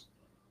Mahomes.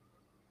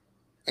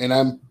 And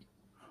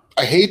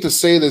I hate to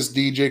say this,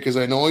 DJ, because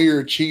I know you're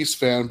a Chiefs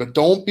fan, but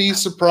don't be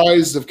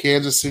surprised if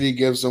Kansas City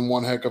gives them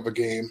one heck of a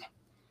game.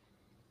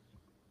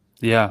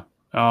 Yeah.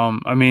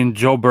 I mean,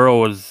 Joe Burrow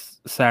was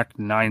sacked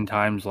 9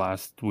 times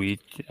last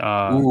week.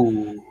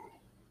 Ooh.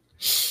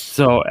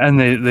 So, and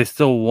they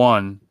still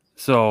won.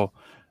 So,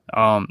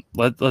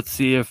 let's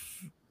see if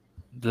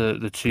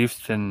the Chiefs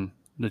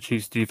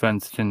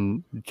defense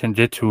can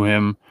get to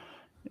him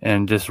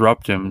and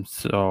disrupt him.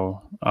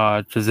 So,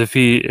 because if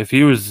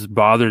he was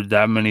bothered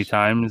that many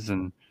times,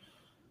 and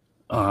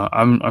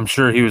I'm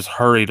sure he was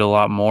hurried a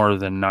lot more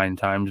than 9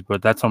 times,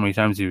 but that's how many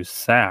times he was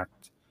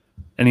sacked,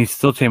 and he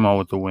still came out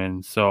with the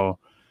win. So,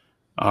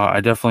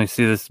 I definitely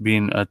see this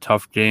being a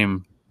tough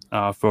game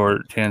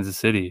for Kansas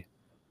City.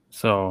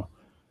 So,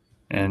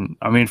 and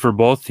I mean for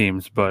both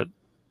teams, but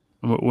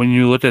when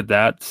you look at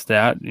that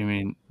stat, I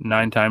mean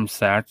 9 times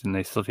sacked and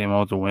they still came out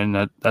with the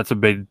win. That's a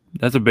big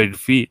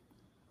feat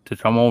to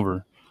come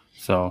over.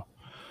 So,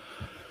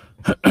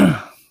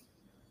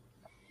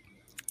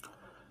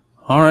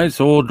 all right,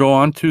 so we'll go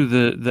on to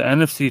the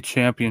NFC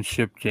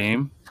Championship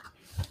game,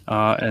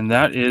 and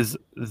that is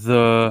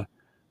the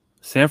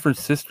San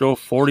Francisco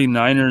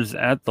 49ers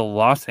at the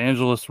Los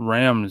Angeles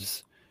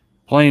Rams,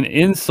 playing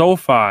in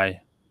SoFi,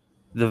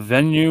 the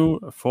venue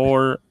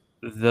for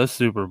the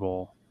Super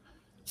Bowl.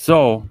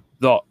 So,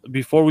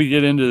 before we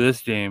get into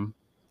this game,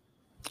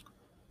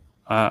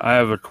 I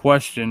have a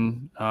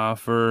question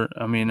for,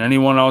 I mean,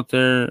 anyone out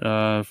there,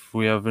 if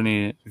we have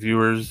any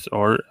viewers,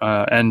 or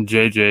and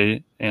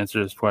JJ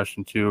answer this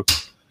question too.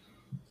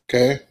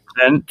 Okay.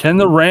 Can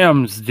the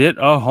Rams get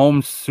a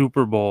home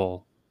Super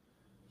Bowl?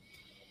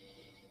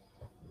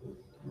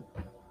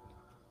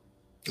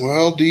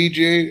 Well,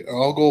 DJ,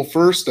 I'll go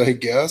first, I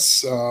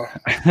guess. Uh,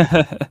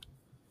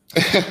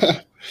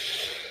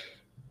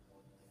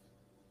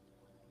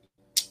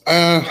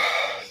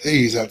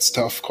 Geez, that's a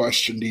tough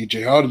question,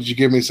 DJ. How did you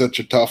give me such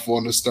a tough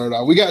one to start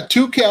out? We got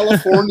two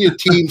California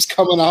teams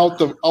coming out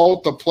to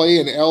play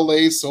in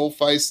LA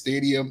SoFi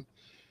Stadium.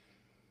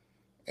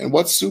 And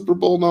what Super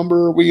Bowl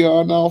number are we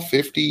on now?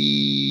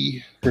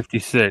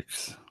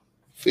 56.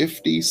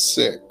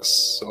 56.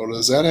 So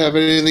does that have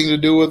anything to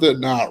do with it?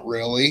 Not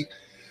really.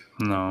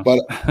 No.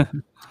 But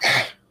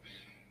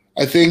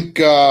I think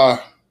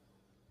the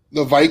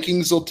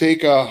Vikings will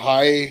take a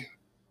high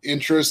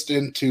interest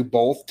into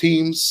both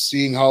teams,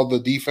 seeing how the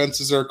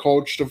defenses are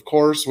coached, of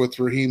course, with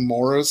Raheem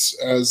Morris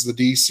as the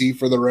DC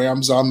for the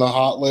Rams on the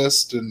hot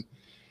list and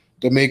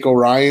DeMeco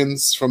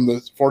Ryans from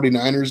the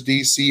 49ers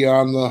DC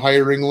on the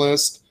hiring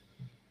list.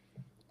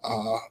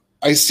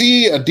 I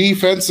see a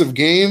defensive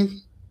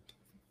game,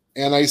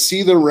 and I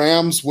see the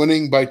Rams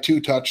winning by 2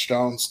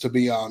 touchdowns, to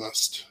be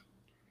honest.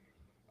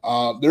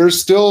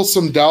 There's still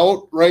some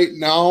doubt right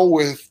now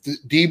with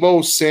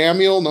Deebo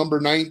Samuel,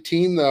 number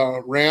 19,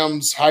 the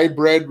Rams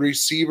hybrid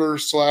receiver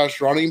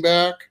 / running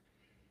back.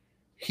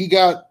 He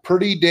got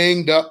pretty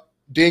dinged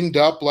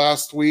up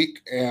last week,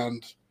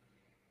 and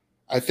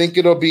I think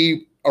it'll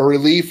be a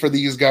relief for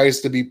these guys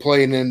to be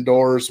playing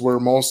indoors where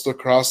most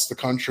across the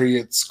country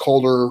it's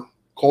colder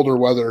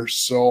weather.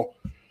 So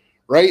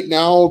right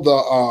now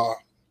the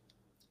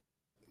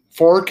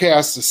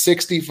forecast is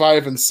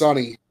 65 and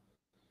sunny.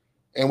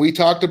 And we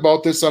talked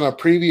about this on a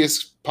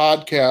previous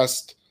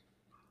podcast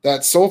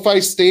that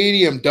SoFi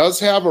Stadium does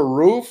have a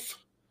roof,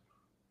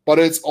 but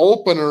it's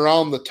open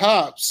around the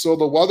top. So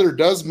the weather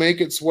does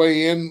make its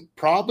way in,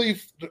 probably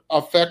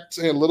affects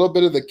a little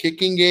bit of the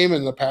kicking game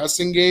and the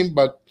passing game,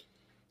 but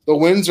the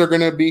winds are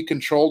going to be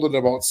controlled at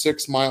about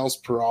 6 miles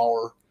per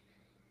hour.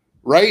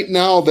 Right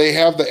now, they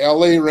have the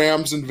LA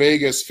Rams in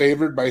Vegas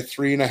favored by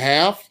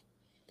 3.5.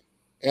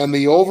 And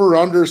the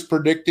over-under is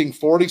predicting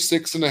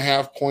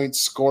 46.5 points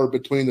scored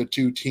between the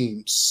two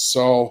teams.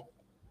 So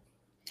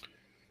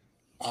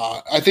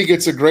I think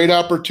it's a great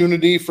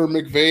opportunity for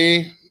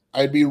McVay.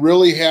 I'd be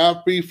really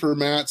happy for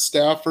Matt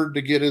Stafford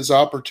to get his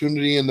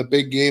opportunity in the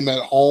big game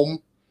at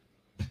home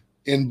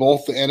in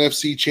both the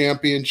NFC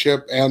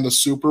Championship and the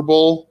Super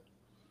Bowl.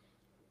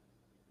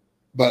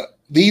 But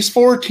these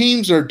 4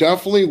 teams are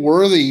definitely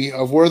worthy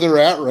of where they're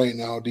at right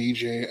now,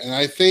 DJ. And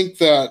I think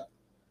that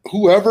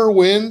whoever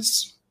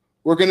wins –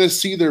 we're going to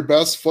see their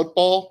best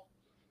football,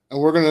 and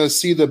we're going to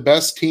see the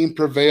best team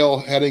prevail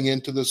heading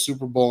into the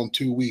Super Bowl in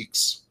 2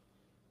 weeks.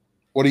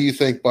 What do you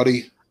think,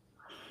 buddy?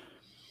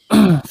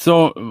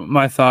 So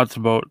my thoughts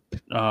about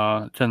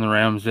can the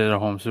Rams get a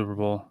home Super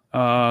Bowl?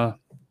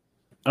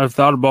 I've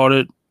thought about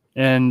it,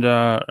 and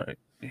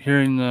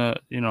hearing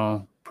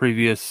the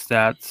previous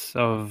stats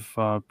of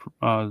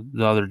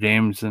the other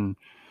games, and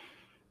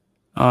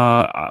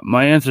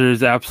my answer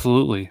is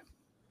absolutely.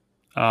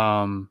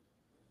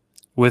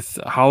 With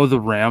how the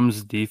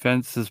Rams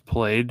defense has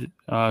played,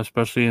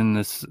 especially in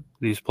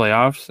these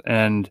playoffs,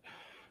 and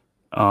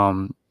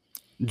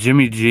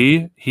Jimmy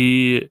G,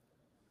 he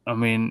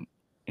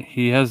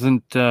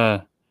hasn't.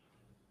 I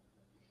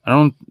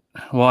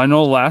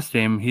know last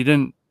game he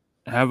didn't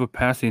have a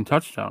passing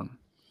touchdown.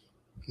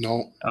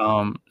 No.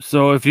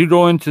 So if you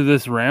go into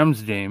this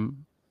Rams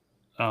game,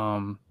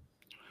 and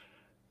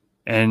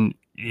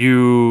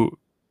you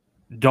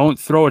don't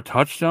throw a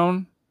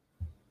touchdown,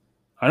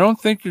 I don't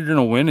think you're going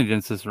to win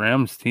against this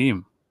Rams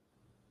team.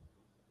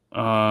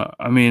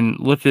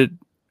 Look at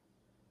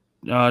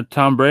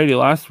Tom Brady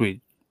last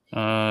week.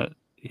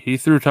 He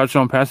threw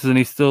touchdown passes and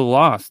he still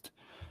lost.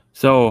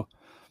 So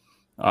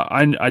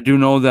I do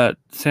know that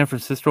San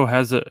Francisco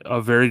has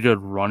a very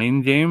good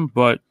running game,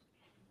 but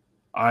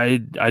I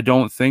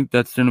don't think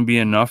that's going to be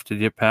enough to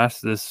get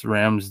past this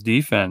Rams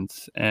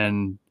defense,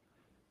 and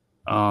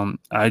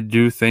I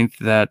do think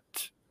that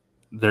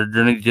they're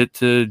going to get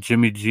to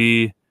Jimmy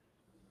G.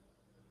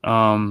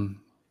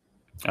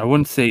 I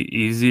wouldn't say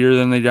easier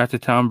than they got to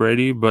Tom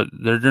Brady, but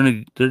they're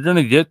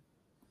gonna get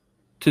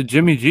to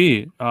Jimmy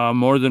G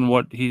more than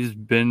what he's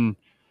been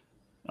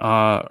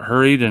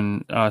hurried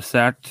and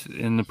sacked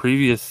in the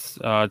previous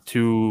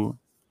two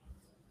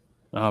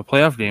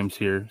playoff games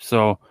here.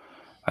 So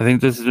I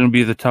think this is going to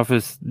be the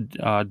toughest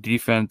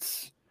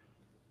defense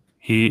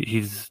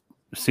he's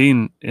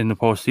seen in the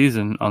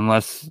postseason,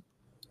 unless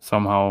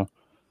somehow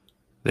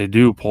they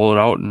do pull it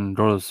out and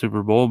go to the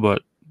Super Bowl.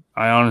 But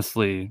I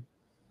honestly,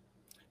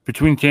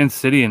 between Kansas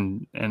City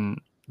and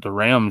the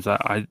Rams,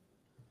 I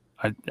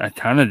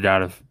kind of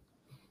gotta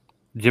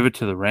give it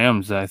to the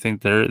Rams. I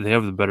think they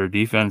have the better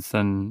defense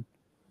than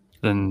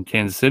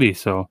Kansas City.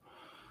 So,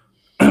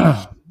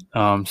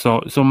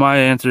 so my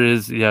answer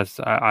is yes.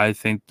 I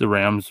think the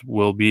Rams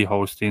will be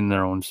hosting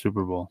their own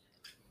Super Bowl.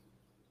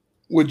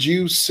 Would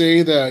you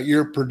say that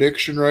your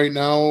prediction right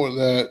now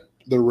that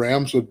the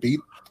Rams would beat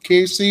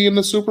KC in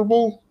the Super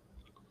Bowl?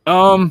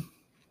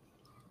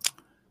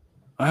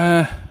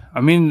 I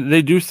mean,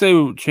 they do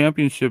say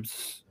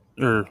championships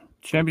are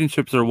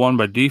won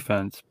by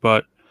defense,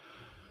 but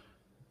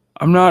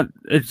I'm not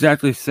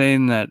exactly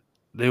saying that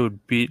they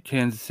would beat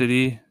Kansas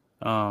City.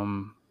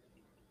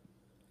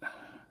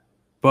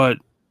 But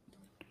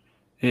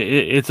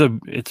it's a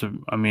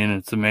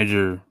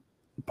major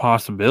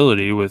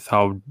possibility with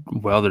how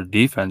well their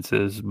defense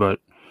is. But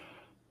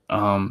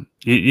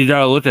you got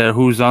to look at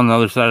who's on the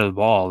other side of the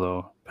ball,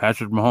 though.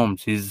 Patrick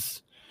Mahomes,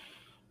 he's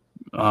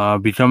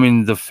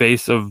becoming the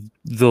face of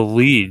the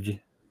league,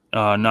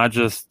 not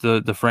just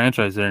the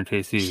franchise there in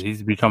KC.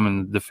 He's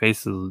becoming the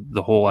face of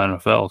the whole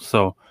NFL.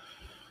 So,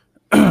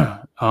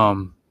 I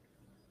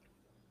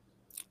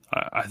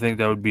think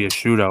that would be a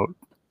shootout.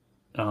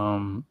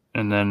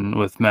 And then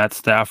with Matt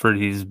Stafford,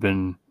 he's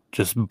been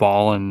just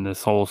balling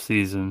this whole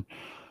season.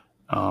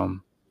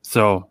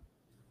 So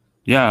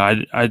yeah,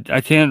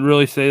 I can't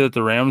really say that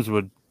the Rams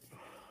would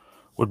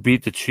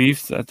beat the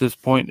Chiefs at this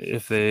point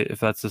if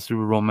that's the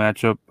Super Bowl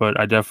matchup, but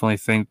I definitely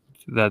think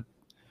that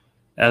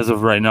as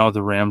of right now,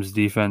 the Rams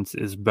defense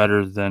is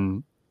better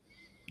than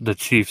the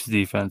Chiefs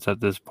defense at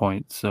this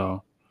point.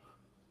 So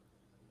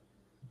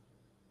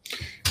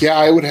yeah,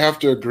 I would have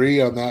to agree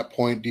on that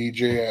point,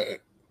 DJ.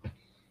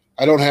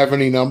 I don't have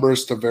any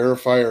numbers to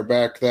verify or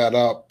back that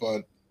up,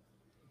 but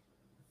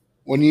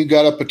when you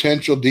got a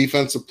potential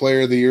defensive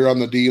player of the year on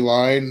the D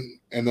line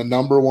and the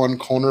number one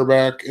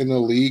cornerback in the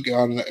league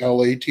on the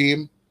LA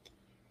team,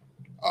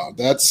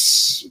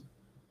 that's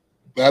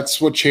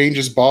what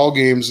changes ball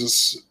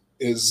games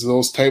is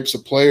those types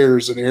of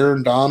players. And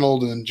Aaron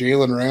Donald and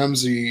Jalen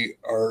Ramsey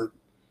are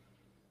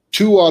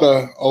 2 out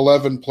of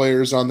 11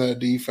 players on that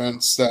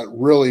defense that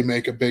really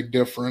make a big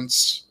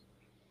difference.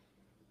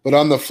 But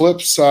on the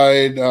flip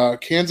side,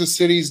 Kansas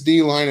City's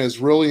D-line has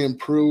really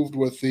improved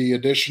with the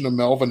addition of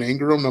Melvin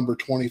Ingram, number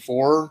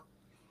 24,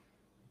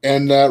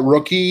 and that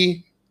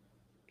rookie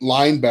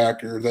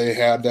linebacker they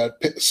had that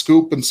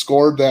scoop and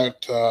scored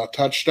that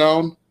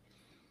touchdown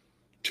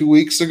 2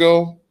 weeks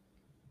ago.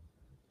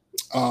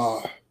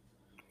 I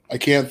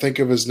can't think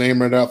of his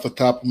name right off the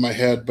top of my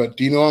head, but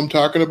do you know what I'm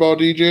talking about,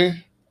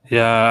 DJ?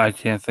 yeah, I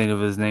can't think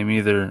of his name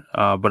either,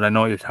 but I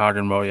know what you're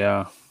talking about.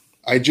 Yeah,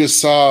 I just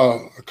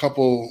saw a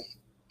couple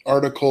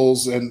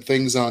articles and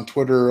things on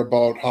Twitter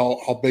about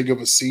how big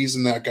of a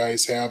season that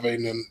guy's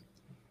having. And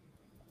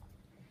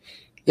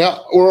yeah,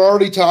 we're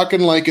already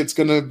talking like it's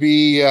going to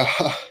be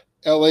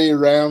LA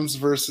Rams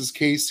versus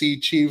KC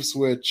Chiefs,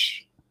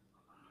 which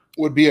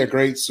would be a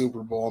great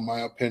Super Bowl in my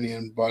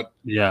opinion. But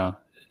yeah,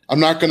 I'm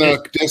not going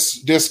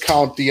to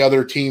discount the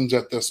other teams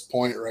at this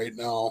point right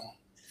now.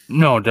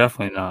 No,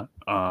 definitely not.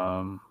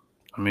 I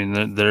mean,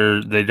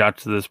 they got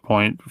to this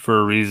point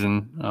for a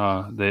reason.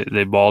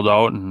 They balled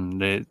out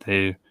and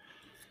they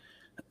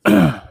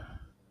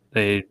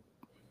they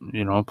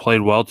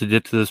played well to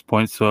get to this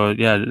point. So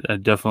yeah, I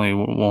definitely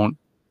won't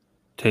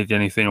take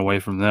anything away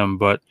from them.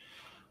 But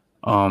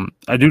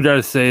I do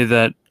gotta say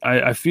that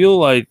I feel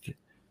like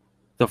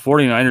the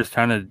 49ers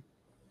kind of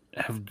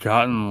have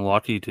gotten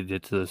lucky to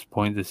get to this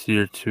point this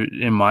year, too,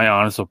 in my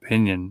honest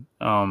opinion.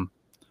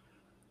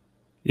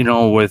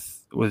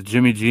 With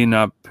Jimmy G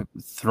not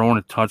throwing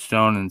a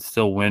touchdown and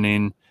still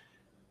winning,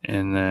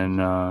 and then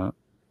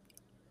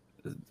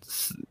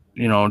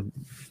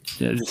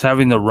just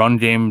having the run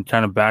game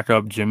kind of back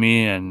up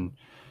Jimmy, and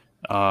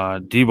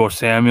Deebo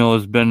Samuel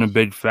has been a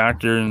big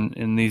factor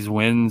in these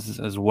wins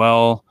as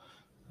well.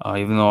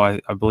 Even though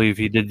I believe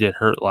he did get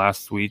hurt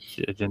last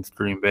week against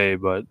Green Bay,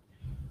 but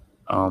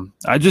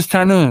I just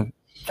kind of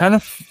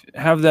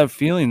have that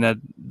feeling that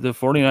the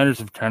 49ers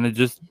have kind of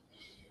just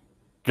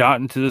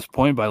gotten to this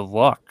point by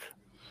luck.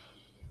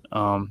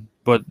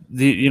 But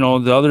the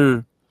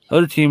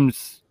other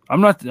teams,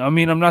 I'm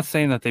not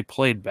saying that they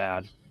played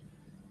bad.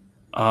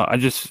 I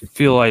just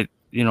feel like,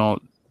 the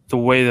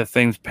way that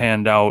things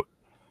panned out,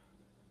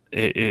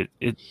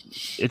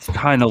 it's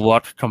kind of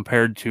luck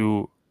compared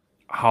to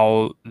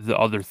how the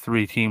other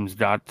three teams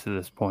got to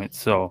this point.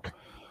 So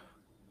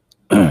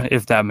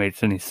if that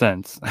makes any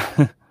sense.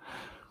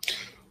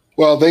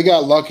 Well, they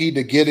got lucky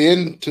to get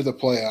into the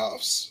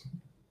playoffs.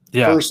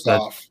 Yeah, First that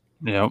off,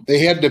 yeah. they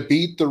had to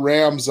beat the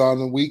Rams on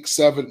the week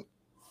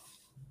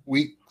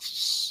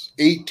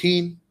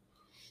 18,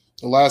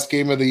 the last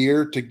game of the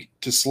year,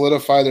 to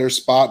solidify their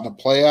spot in the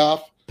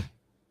playoff.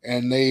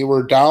 And they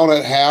were down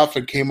at half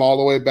and came all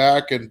the way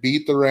back and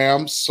beat the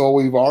Rams. So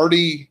we've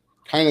already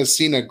kind of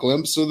seen a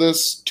glimpse of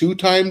this 2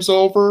 times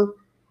over,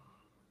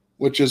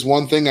 which is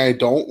one thing I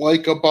don't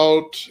like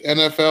about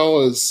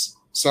NFL is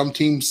some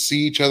teams see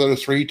each other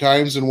 3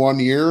 times in 1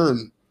 year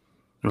and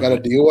got to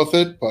Right. deal with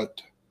it.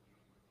 But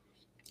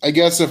I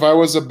guess if I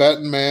was a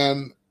betting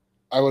man,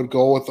 I would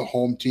go with the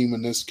home team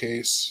in this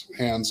case,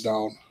 hands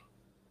down.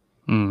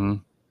 Mm-hmm.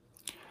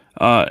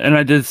 And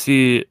I did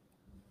see.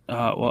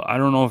 Well, I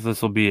don't know if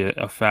this will be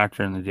a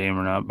factor in the game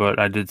or not, but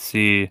I did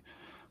see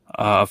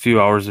a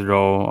few hours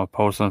ago a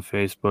post on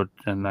Facebook,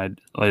 and like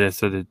I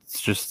said,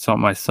 it's just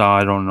something I saw.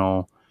 I don't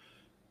know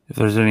if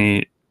there's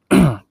any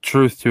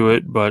truth to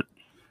it, but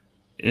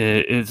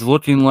it's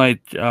looking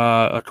like,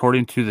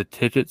 according to the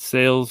ticket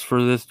sales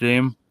for this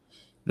game,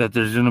 that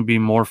there's going to be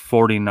more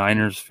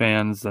 49ers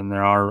fans than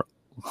there are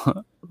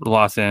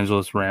Los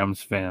Angeles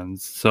Rams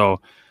fans.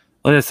 So,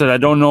 like I said, I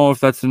don't know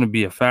if that's going to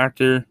be a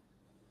factor.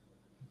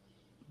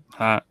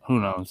 Who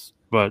knows?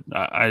 But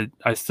I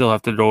still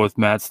have to go with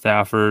Matt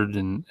Stafford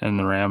and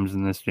the Rams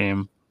in this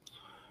game.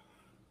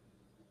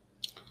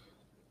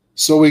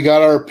 So we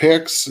got our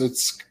picks.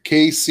 It's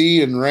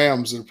KC and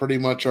Rams are pretty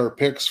much our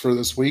picks for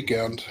this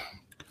weekend.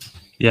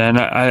 Yeah, and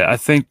I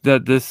think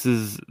that this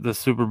is the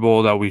Super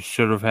Bowl that we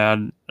should have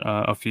had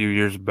a few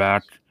years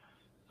back,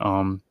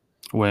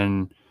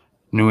 when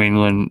New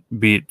England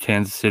beat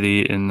Kansas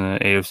City in the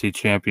AFC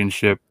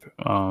Championship.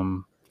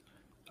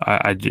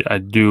 I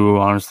do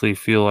honestly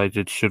feel like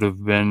it should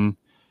have been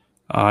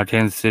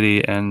Kansas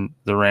City and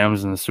the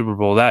Rams in the Super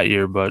Bowl that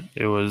year, but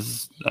it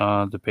was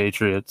the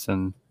Patriots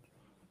and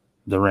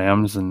the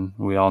Rams, and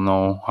we all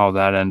know how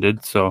that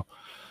ended. So,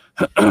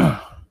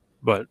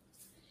 but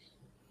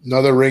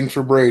Another ring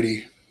for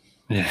Brady.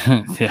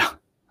 yeah, yeah.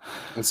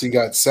 Once he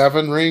got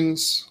 7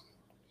 rings.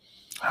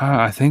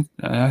 I think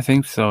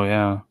so.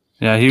 Yeah,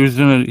 yeah. He was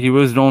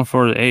known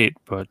for the 8,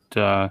 but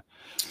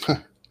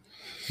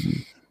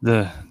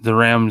the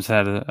Rams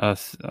had a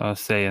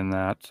say in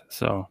that.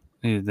 So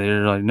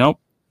they're like, nope,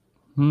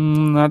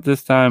 not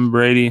this time,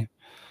 Brady.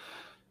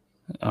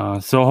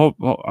 So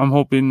I'm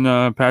hoping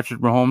Patrick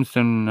Mahomes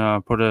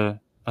can put a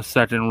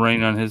second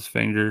ring on his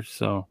finger.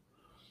 So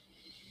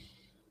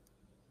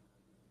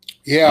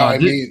Yeah, I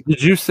mean,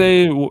 did you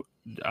say?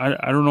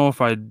 I don't know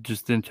if I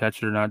just didn't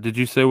catch it or not. Did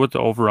you say what the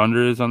over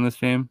under is on this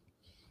game?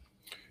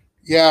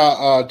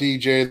 yeah,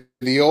 DJ,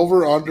 the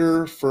over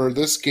under for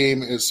this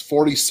game is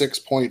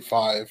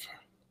 46.5.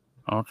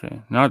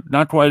 Okay,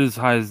 not quite as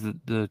high as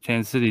the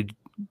Kansas City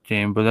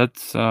game, but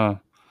that's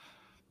up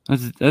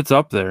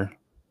there.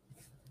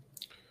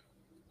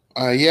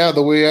 Yeah,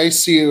 the way I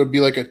see it would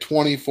be like a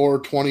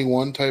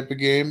 24-21 type of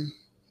game.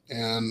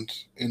 And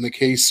in the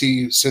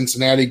KC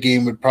Cincinnati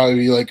game would probably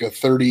be like a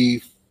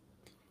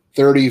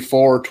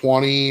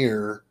 34-20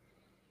 or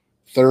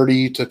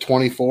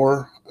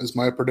 30-24 is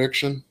my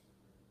prediction.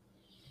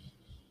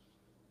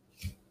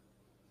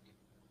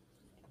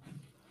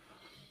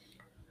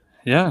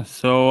 Yeah.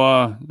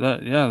 So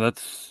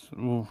that's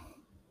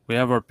we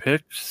have our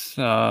picks.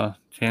 We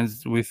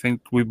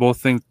both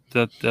think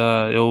that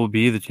it will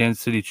be the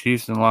Kansas City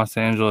Chiefs and Los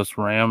Angeles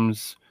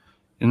Rams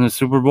in the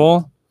Super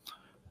Bowl.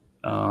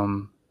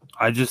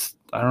 I don't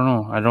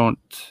know. I don't.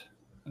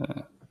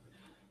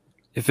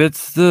 If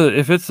it's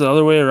the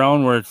other way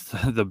around where it's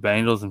the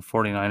Bengals and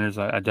 49ers,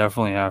 I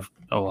definitely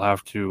will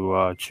have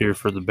to cheer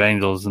for the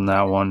Bengals in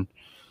that one.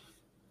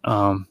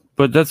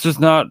 But that's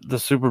just not the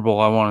Super Bowl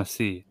I want to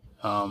see.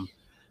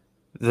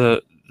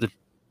 The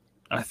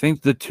I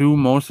think the two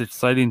most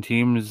exciting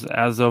teams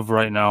as of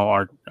right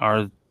now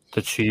are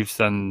the Chiefs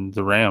and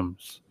the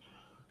Rams.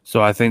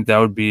 So I think that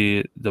would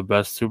be the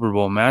best Super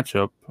Bowl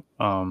matchup.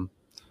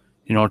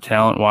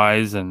 Talent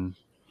wise and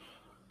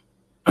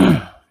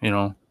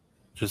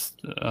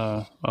just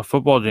a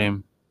football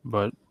game.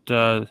 But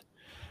I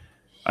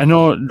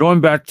know going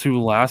back to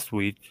last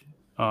week,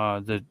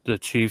 the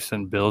Chiefs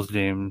and Bills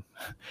game,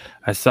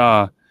 I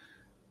saw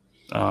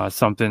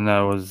something that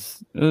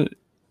was.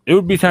 It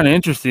would be kind of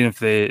interesting if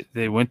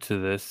they went to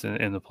this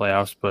in the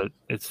playoffs, but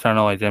it's kind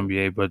of like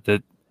NBA. But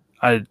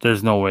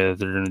there's no way that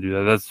they're going to do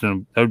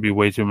that. That would be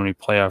way too many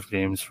playoff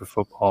games for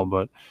football.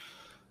 But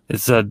it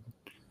said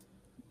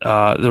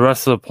the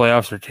rest of the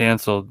playoffs are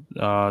canceled.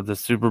 The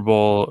Super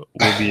Bowl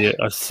will be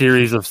a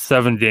series of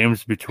 7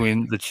 games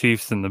between the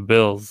Chiefs and the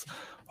Bills.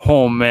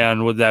 Oh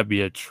man, would that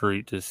be a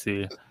treat to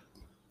see?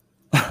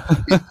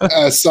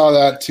 I saw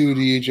that too,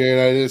 DJ,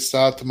 and I just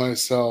thought to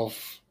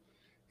myself,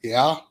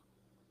 yeah,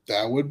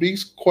 that would be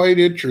quite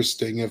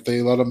interesting if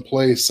they let them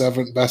play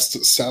 7 best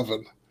of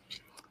 7.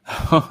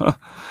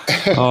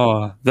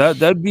 Oh,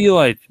 that'd be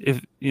like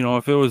if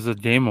if it was a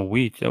game a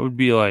week, that would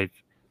be like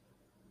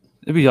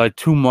it'd be like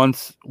 2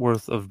 months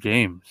worth of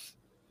games.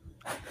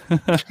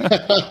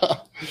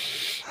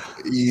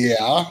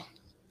 Yeah.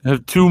 A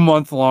 2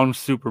 month long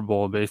Super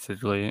Bowl,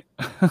 basically.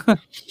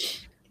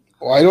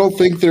 Well, I don't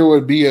think there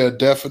would be a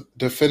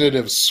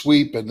definitive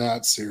sweep in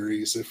that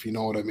series, if you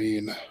know what I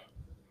mean.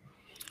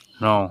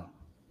 No,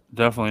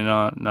 definitely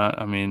not.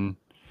 Not. I mean,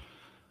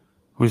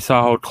 we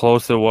saw how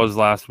close it was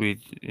last week.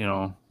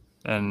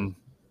 And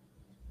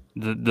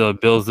the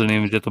Bills didn't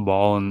even get the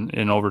ball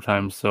in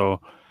overtime.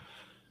 So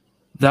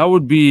that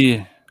would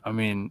be. I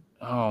mean,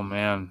 oh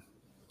man,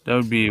 that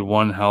would be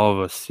one hell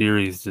of a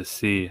series to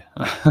see.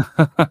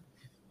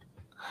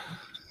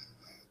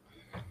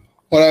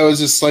 What I was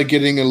just like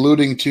getting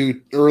alluding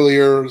to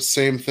earlier,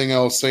 same thing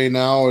I'll say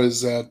now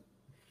is that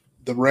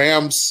the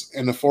Rams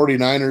and the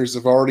 49ers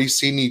have already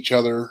seen each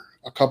other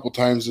a couple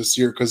times this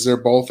year because they're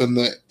both in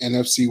the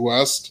NFC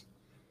West.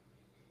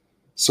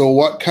 So,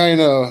 what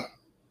kind of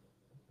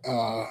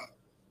uh,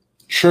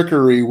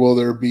 trickery will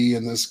there be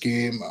in this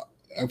game?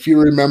 If you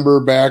remember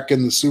back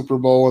in the Super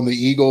Bowl when the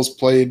Eagles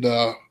played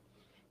the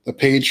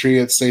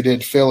Patriots, they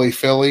did Philly,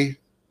 Philly.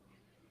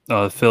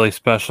 The Philly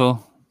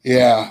special.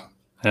 Yeah.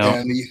 Yeah.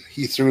 And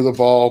he threw the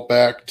ball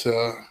back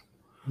to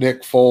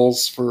Nick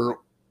Foles for,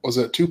 was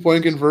it a 2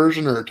 point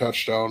conversion or a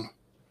touchdown?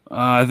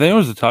 I think it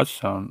was a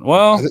touchdown. I,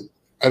 Well, th-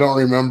 I don't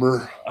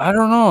remember, I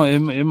don't know.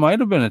 It might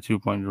have been a 2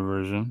 point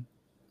conversion.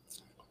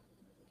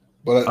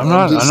 but I'm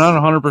not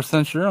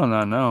 100% sure on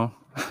that now.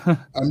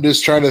 I'm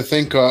just trying to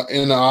think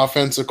in the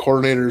offensive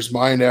coordinator's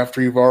mind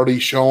after you've already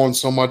shown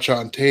so much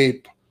on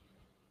tape,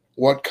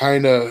 what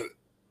kind of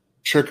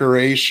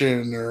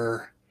trickeration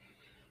or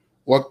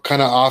what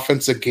kind of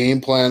offensive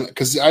game plan?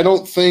 Because I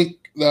don't think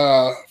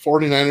the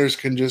 49ers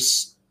can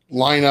just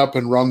line up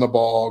and run the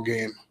ball all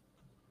game.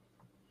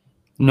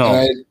 And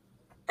No.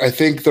 I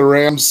think the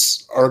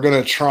Rams are going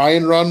to try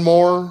and run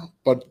more,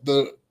 but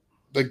the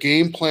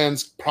game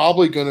plan's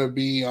probably going to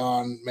be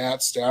on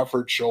Matt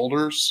Stafford's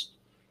shoulders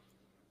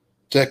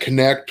to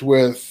connect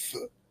with,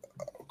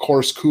 of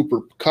course,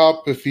 Cooper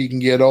Kupp if he can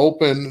get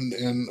open.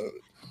 And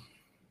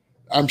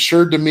I'm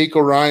sure D'Amico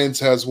Ryans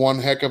has one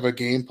heck of a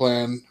game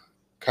plan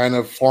kind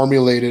of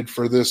formulated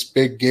for this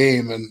big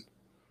game. And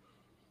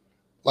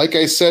like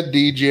I said,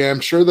 DJ, I'm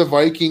sure the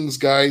Vikings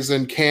guys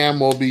and Cam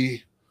will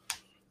be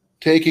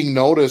taking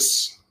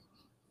notice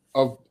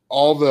of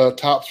all the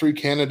top three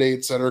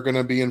candidates that are going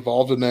to be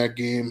involved in that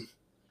game.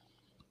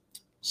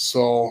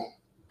 So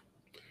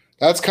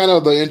that's kind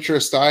of the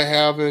interest I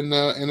have in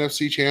the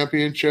NFC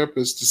Championship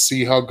is to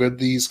see how good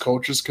these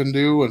coaches can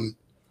do. And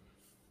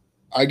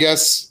I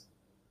guess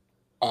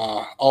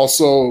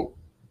also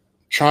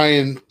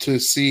trying to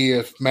see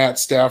if Matt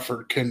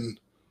Stafford can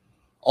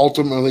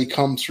ultimately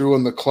come through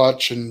in the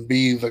clutch and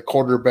be the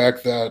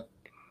quarterback that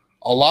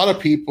a lot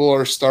of people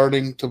are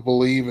starting to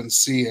believe and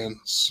see in.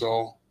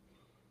 So,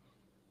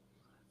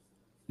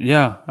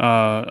 Yeah.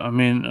 I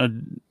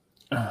mean,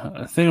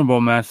 a thing about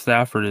Matt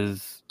Stafford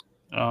is,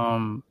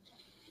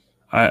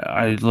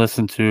 I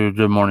listened to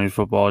Good Morning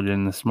Football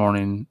again this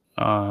morning,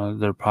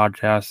 their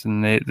podcast,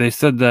 and they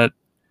said that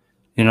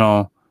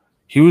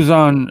he was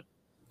on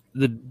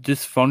the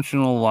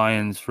dysfunctional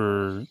Lions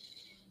for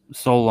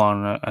so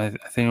long. I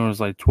think it was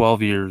like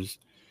 12 years,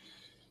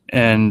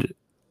 and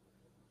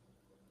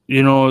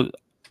the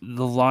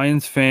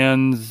Lions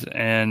fans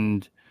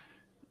and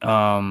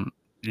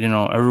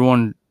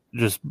everyone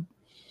just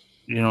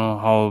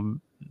how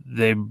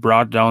they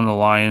brought down the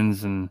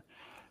Lions and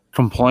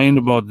complained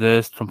about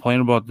this,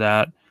 complained about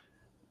that.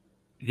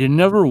 You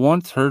never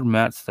once heard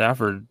Matt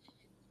Stafford,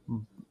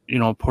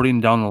 putting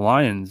down the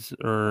Lions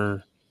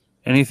or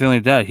anything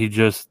like that. He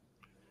just,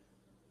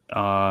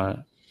 uh,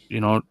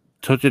 you know,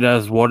 took it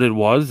as what it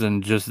was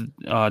and just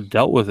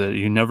dealt with it.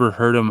 You never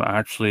heard him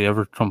actually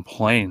ever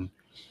complain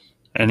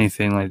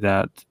anything like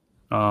that.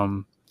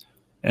 Um,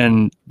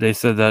 and they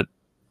said that,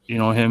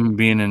 him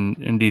being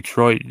in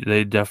Detroit,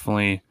 they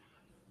definitely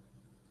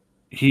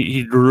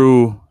he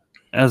grew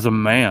as a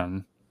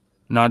man,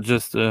 not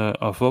just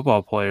a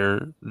football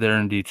player there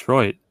in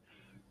Detroit.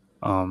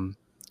 Um,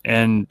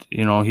 and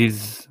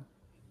he's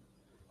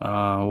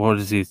what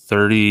is he,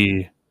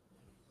 30?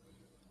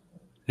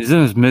 He's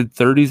in his mid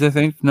 30s, I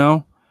think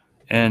now,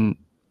 and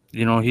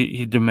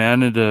he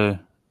demanded a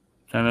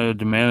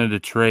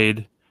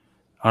trade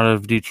out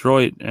of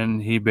Detroit, and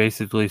he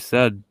basically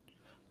said,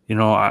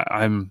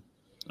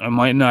 I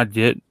might not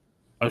get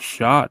a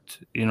shot,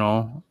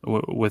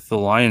 with the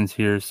Lions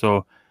here,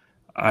 so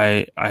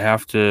I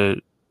have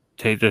to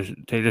take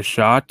a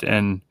shot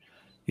and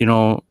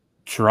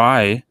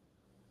try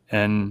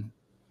and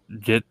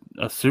get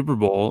a Super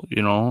Bowl.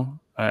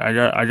 I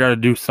got to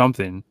do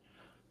something.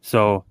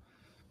 So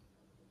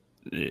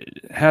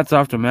hats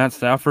off to Matt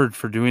Stafford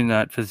for doing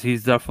that because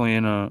he's definitely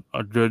in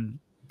a good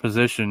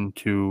position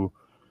to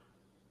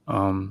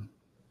um,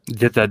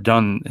 get that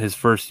done his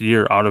first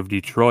year out of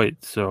Detroit.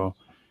 So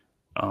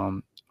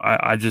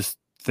I just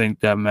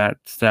think that Matt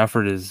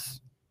Stafford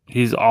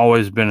he's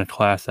always been a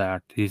class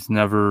act. He's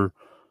never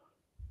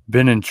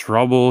been in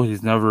trouble.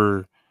 He's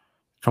never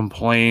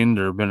complained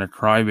or been a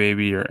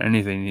crybaby or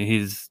anything.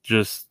 He's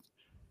just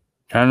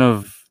kind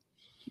of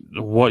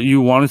what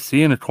you want to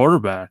see in a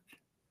quarterback.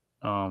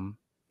 Um,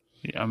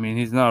 I mean,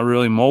 he's not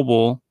really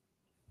mobile,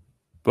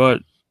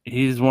 but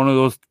he's one of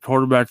those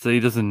quarterbacks that he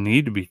doesn't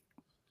need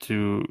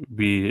to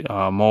be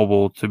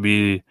mobile to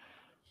be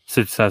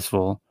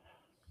successful.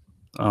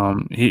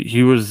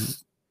 He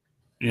was,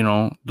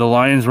 the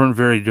Lions weren't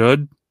very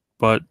good,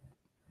 but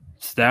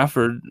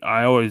Stafford,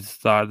 I always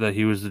thought that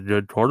he was a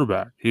good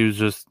quarterback. He was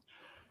just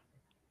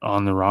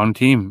on the wrong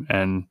team,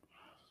 and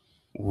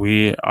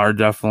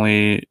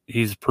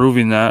he's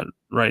proving that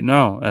right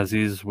now as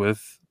he's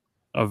with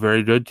a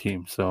very good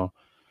team. So,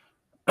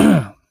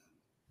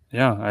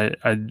 yeah,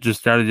 I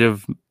just got to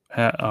give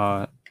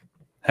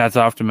hats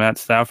off to Matt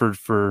Stafford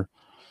for,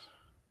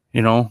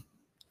 you know,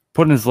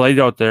 putting his leg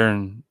out there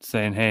and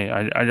saying, hey,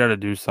 I got to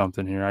do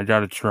something here. I got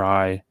to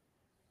try,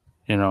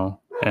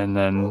 and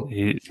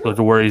then look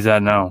at where he's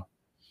at now.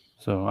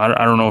 So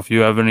I don't know if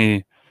you have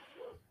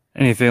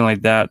anything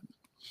like that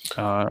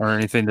or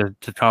anything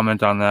to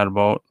comment on that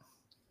about.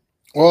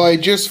 Well, I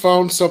just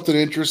found something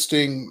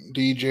interesting,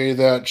 DJ,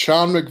 that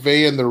Sean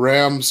McVay and the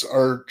Rams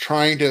are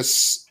trying to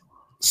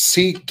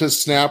seek to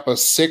snap a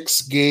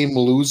 6-game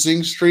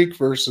losing streak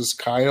versus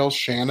Kyle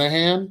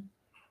Shanahan.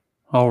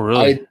 Oh,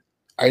 really?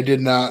 I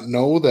did not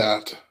know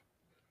that.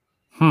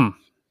 Hmm.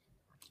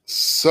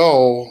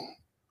 So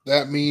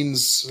that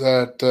means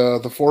that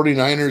the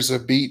 49ers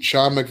have beat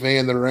Sean McVay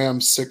and the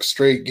Rams 6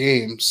 straight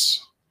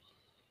games.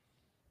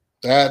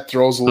 That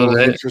throws a So little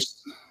they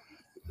interesting.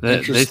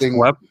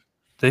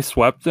 they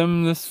swept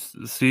them this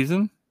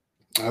season.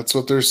 That's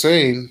what they're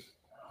saying.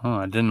 Oh,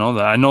 I didn't know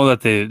that. I know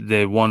that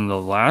they won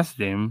the last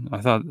game.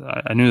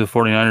 I knew the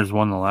 49ers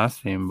won the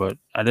last game, but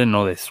I didn't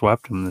know they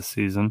swept them this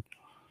season.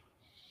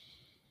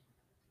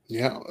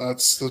 Yeah,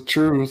 that's the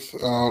truth.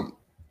 I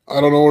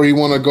don't know where you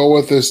want to go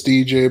with this,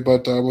 DJ,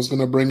 but I was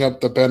going to bring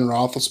up the Ben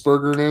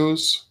Roethlisberger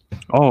news.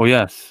 Oh,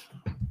 yes.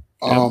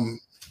 Yep.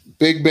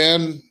 Big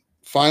Ben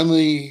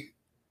finally,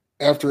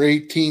 after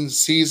 18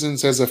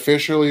 seasons, has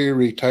officially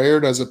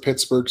retired as a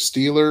Pittsburgh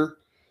Steeler.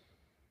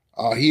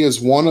 He is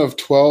one of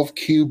 12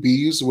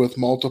 QBs with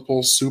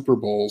multiple Super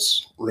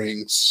Bowls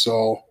rings.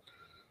 So,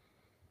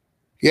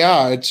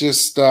 yeah, it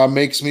just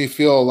makes me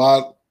feel a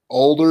lot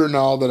older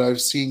now that I've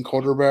seen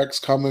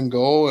quarterbacks come and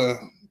go.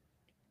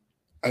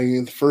 I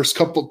mean, the first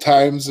couple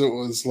times it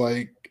was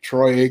like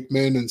Troy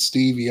Aikman and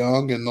Steve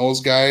Young and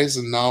those guys,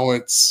 and now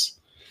it's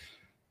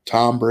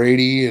Tom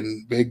Brady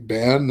and Big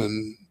Ben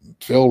and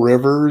Phil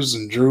Rivers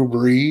and Drew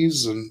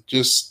Brees and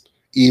just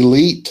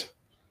elite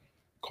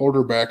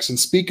quarterbacks. And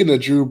speaking of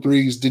Drew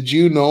Brees, did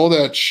you know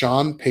that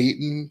Sean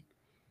Payton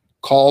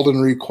called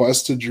and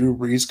requested Drew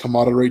Brees come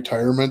out of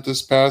retirement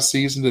this past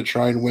season to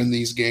try and win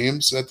these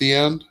games at the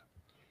end?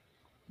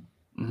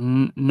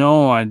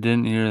 No, I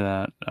didn't hear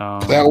that.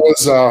 That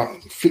was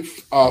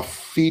a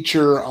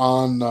feature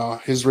on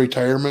his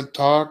retirement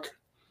talk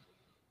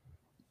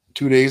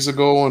 2 days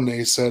ago, and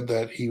they said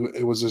that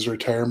it was his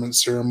retirement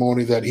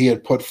ceremony, that he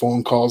had put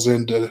phone calls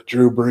into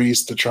Drew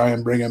Brees to try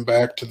and bring him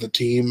back to the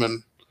team,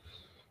 and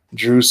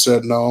Drew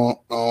said,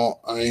 no,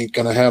 I ain't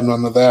gonna have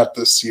none of that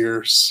this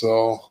year.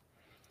 So,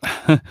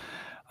 I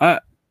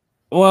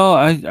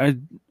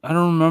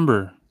don't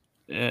remember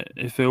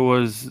if it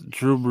was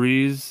Drew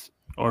Brees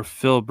or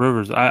Philip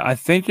Rivers. I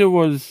think it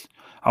was.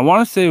 I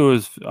want to say it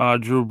was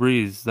Drew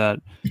Brees that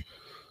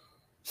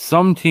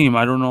some team,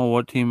 I don't know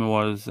what team it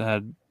was,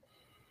 had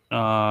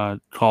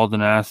called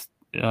and asked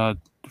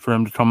for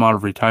him to come out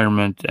of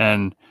retirement,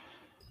 and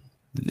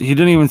he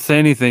didn't even say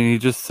anything. He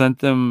just sent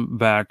them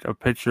back a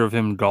picture of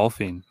him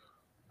golfing.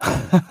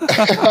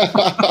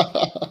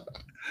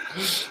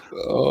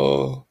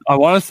 oh. I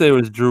want to say it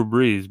was Drew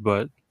Brees,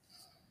 but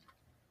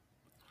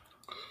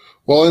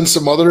Well, in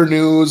some other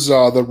news,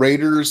 the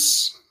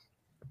Raiders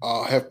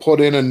have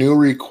put in a new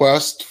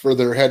request for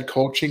their head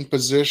coaching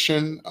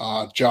position.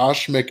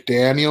 Josh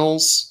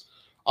McDaniels,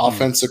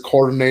 offensive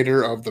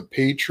coordinator of the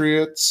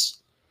Patriots.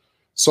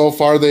 So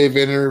far, they've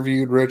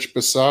interviewed Rich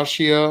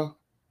Bisaccia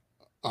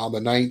on the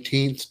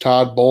 19th.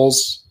 Todd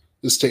Bowles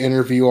is to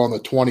interview on the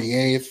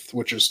 28th,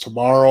 which is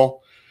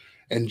tomorrow.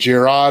 And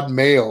Gerard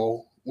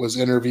Mayo was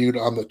interviewed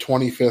on the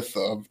 25th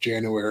of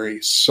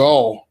January.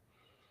 So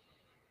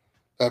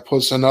that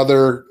puts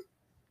another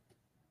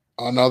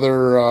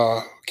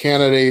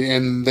candidate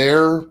in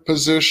their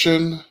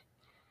position.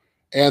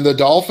 And the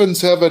Dolphins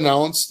have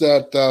announced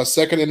that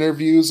second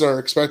interviews are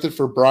expected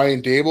for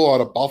Brian Daboll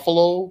out of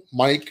Buffalo,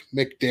 Mike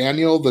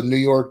McDaniel, the New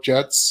York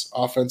Jets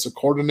offensive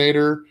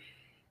coordinator,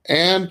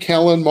 and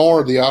Kellen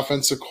Moore, the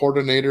offensive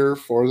coordinator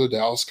for the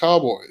Dallas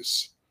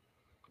Cowboys.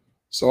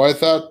 So I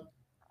thought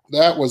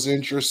that was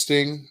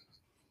interesting.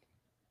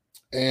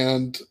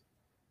 And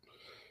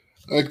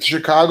the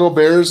Chicago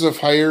Bears have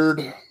hired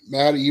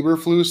Matt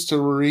Eberflus to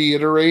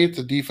reiterate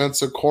the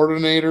defensive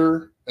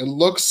coordinator. It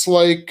looks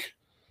like,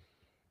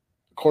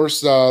 of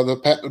course,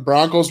 the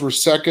Broncos were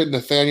second.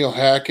 Nathaniel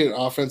Hackett,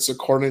 offensive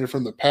coordinator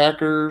from the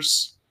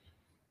Packers.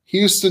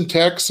 Houston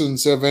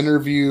Texans have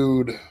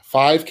interviewed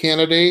 5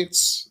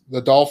 candidates.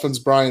 The Dolphins,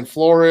 Brian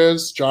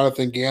Flores,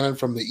 Jonathan Gannon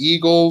from the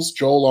Eagles,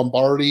 Joe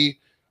Lombardi,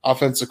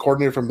 offensive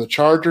coordinator from the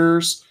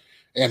Chargers,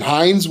 and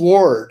Hines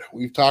Ward.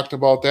 We've talked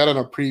about that on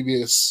a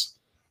previous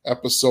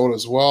episode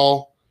as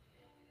well.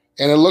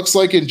 And it looks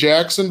like in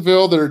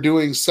Jacksonville, they're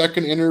doing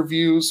second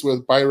interviews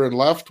with Byron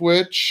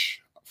Leftwich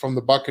from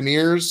the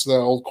Buccaneers, the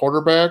old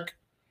quarterback.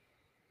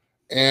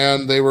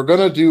 And they were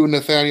going to do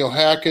Nathaniel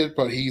Hackett,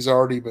 but he's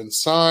already been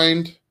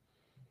signed.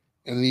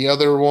 And the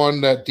other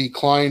one that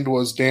declined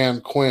was Dan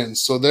Quinn.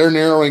 So they're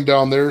narrowing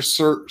down their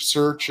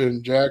search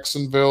in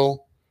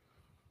Jacksonville.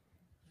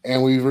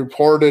 And we've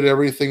reported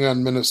everything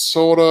on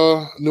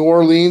Minnesota. New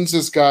Orleans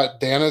has got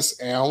Dennis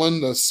Allen,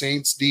 the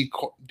Saints D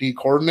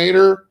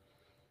coordinator,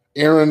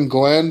 Aaron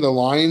Glenn, the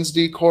Lions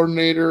D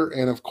coordinator,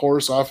 and of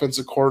course,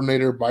 offensive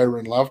coordinator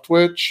Byron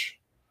Leftwich.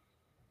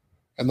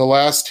 And the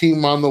last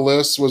team on the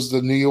list was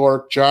the New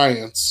York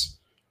Giants.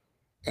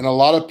 And a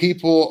lot of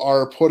people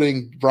are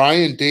putting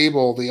Brian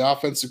Daboll, the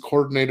offensive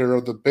coordinator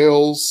of the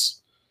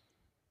Bills,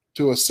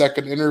 to a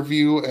second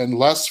interview, and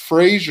Les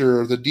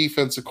Frazier, the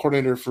defensive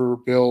coordinator for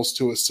Bills,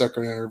 to a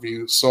second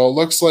interview. So it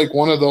looks like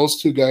one of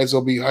those two guys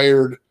will be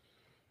hired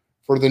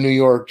for the New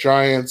York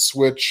Giants,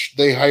 which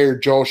they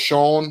hired Joe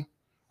Schoen,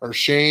 or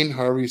Shane,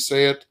 however you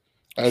say it,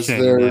 as Shane,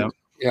 their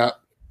yeah.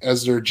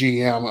 as their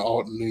GM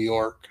out in New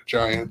York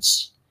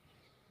Giants.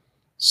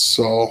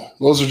 So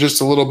those are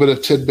just a little bit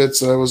of tidbits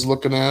that I was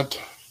looking at.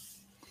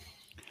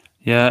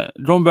 Yeah,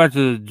 going back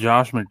to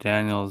Josh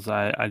McDaniels,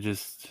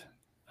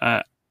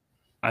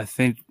 I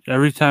think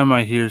every time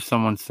I hear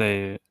someone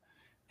say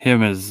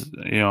him as,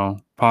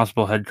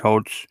 possible head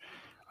coach,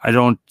 I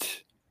don't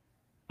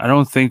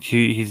think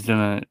he's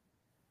gonna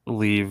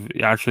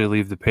actually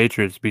leave the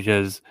Patriots,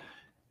 because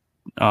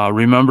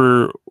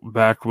remember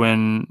back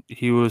when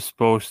he was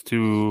supposed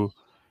to,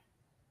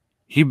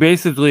 he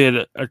basically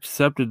had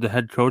accepted the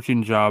head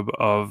coaching job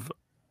of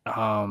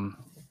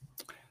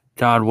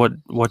God,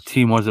 what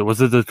team was it?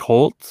 Was it the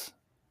Colts?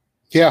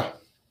 Yeah.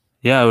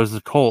 Yeah, it was the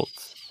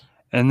Colts.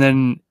 And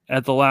then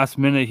at the last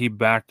minute, he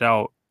backed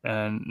out,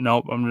 and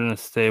nope, I'm going to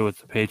stay with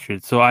the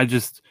Patriots. So I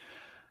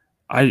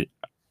don't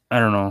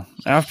know.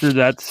 After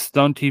that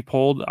stunt he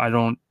pulled, I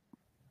don't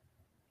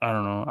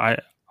know.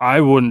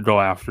 I wouldn't go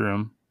after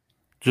him,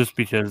 just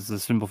because the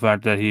simple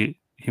fact that he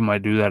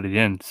might do that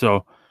again.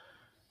 So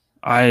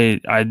I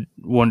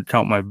wouldn't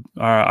hold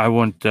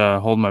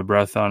my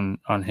breath on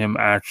him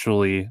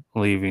actually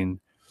leaving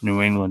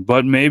New England.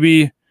 But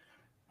maybe,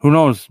 who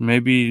knows?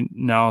 Maybe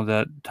now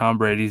that Tom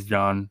Brady's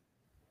gone,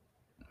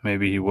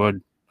 maybe he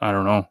would. I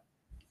don't know.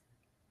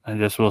 I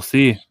guess we'll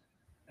see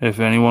if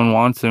anyone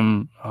wants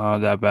him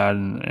that bad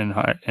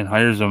and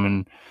hires him,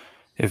 and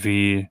if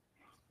he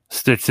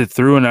sticks it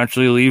through and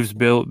actually leaves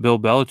Bill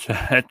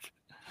Belichick.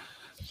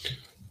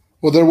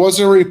 Well, there was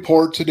a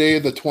report today,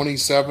 the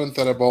 27th,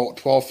 at about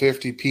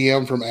 12:50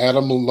 p.m. from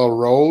Adam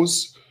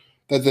LaRose,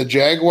 that the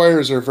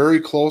Jaguars are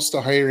very close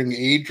to hiring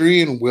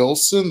Adrian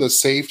Wilson, the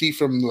safety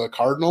from the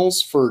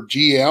Cardinals, for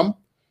GM.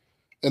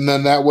 And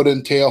then that would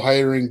entail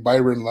hiring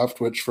Byron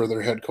Leftwich for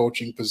their head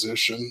coaching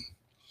position.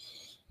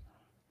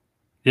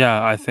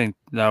 Yeah, I think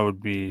that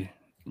would be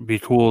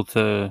cool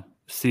to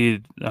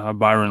see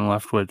Byron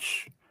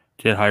Leftwich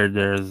get hired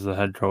there as the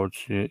head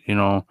coach.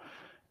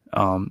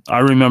 I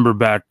remember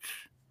back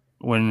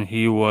when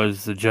he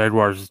was the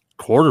Jaguars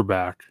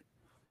quarterback,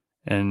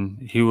 and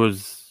he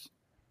was,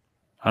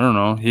 I don't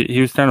know, he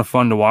was kind of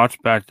fun to watch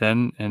back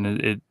then, and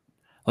it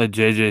like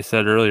JJ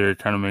said earlier, it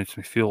kind of makes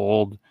me feel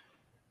old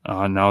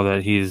now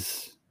that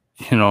he's,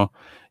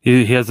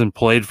 he hasn't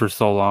played for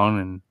so long,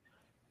 and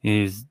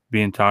he's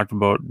being talked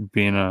about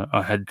being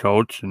a head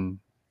coach, and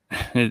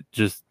it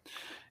just,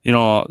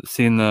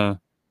 seeing the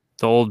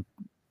old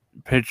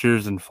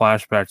pictures and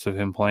flashbacks of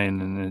him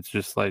playing, and it's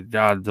just like,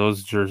 God,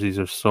 those jerseys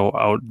are so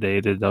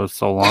outdated. That was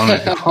so long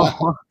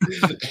ago.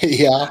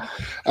 Yeah.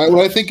 When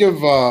I think of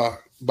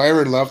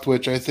Byron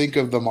Leftwich, I think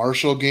of the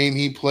Marshall game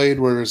he played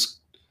where his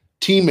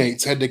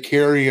teammates had to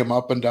carry him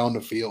up and down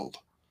the field.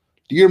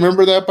 Do you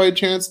remember that by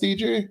chance,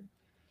 DJ?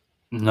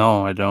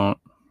 No, I don't.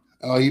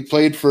 He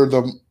played for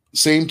the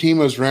same team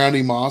as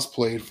Randy Moss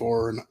played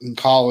for in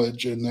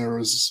college, and there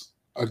was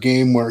a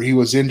game where he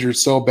was injured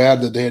so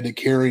bad that they had to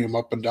carry him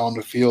up and down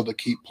the field to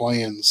keep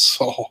playing.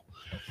 So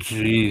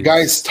Jeez. the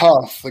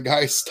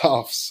guy's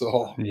tough.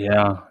 So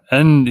yeah,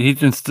 and he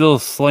can still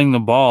sling the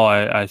ball.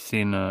 I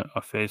seen a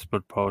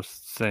Facebook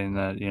post saying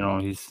that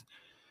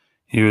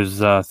he was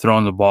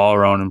throwing the ball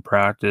around in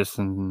practice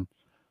and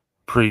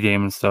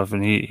pregame and stuff,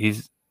 and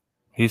he's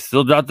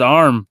still got the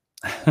arm.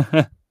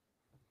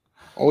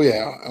 Oh,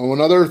 yeah. And one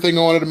other thing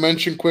I wanted to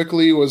mention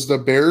quickly was the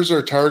Bears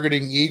are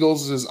targeting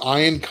Eagles'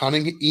 Ian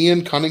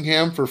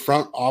Cunningham for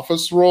front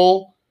office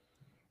role,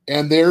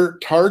 and they're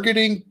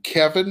targeting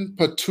Kevin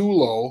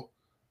Patullo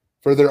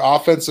for their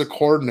offensive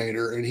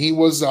coordinator, and he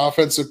was the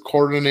offensive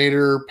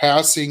coordinator,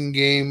 passing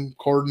game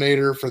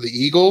coordinator for the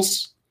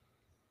Eagles.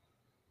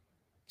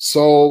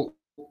 So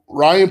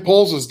Ryan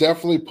Poles is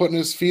definitely putting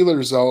his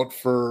feelers out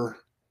for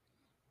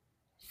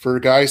for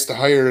guys to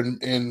hire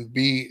and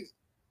be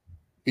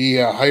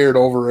hired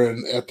over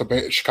at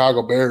the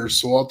Chicago Bears.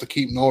 So we'll have to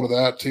keep note of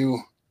that too.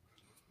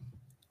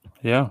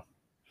 Yeah.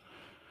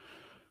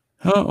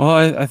 Well,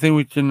 I think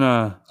we can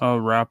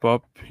wrap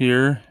up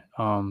here.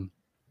 So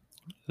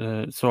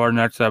our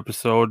next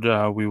episode,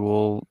 we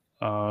will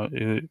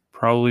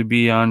probably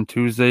be on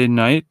Tuesday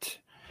night,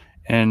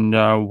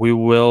 and we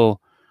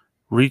will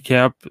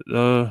recap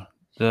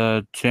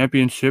the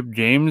championship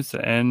games,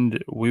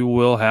 and we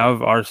will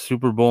have our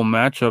Super Bowl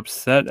matchup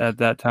set at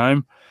that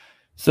time.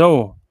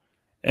 So,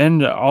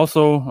 and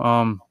also,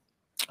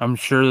 I'm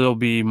sure there'll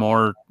be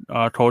more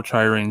coach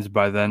hirings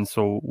by then,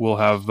 so we'll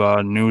have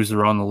news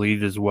around the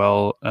league as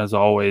well as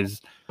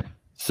always.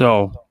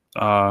 So,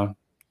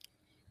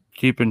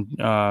 keep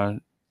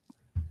in,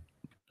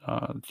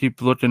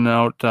 keep looking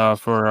out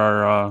for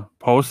our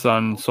posts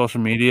on social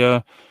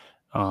media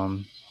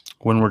when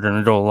we're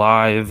gonna go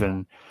live,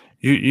 and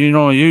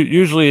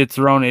usually it's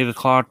around 8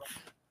 o'clock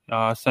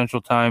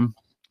Central Time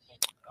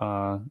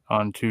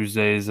on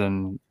Tuesdays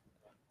and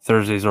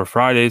Thursdays or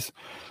Fridays.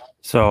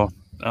 So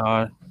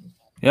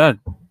yeah,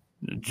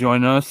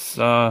 join us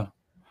in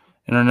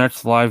our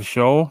next live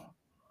show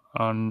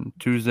on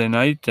Tuesday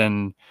night,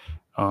 and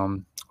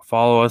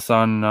follow us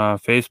on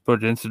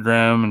Facebook,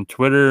 Instagram, and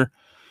Twitter.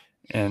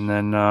 And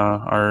then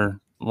our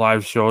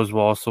live shows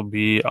will also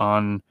be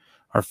on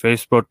our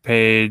Facebook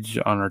page,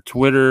 on our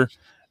Twitter,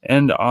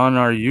 and on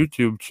our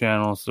YouTube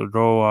channel. So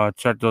go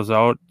check those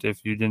out.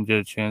 If you didn't get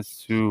a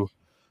chance to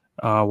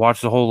watch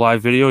the whole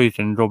live video, you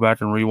can go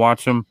back and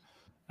rewatch them.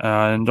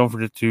 And don't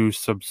forget to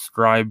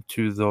subscribe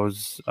to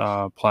those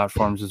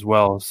platforms as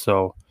well.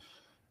 So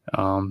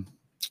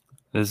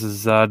this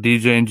is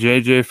DJ and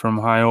JJ from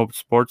High Hope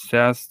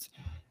Sportscast,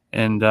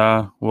 and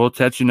we'll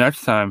catch you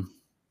next time.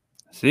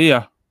 See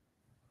ya.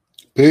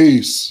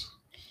 Peace.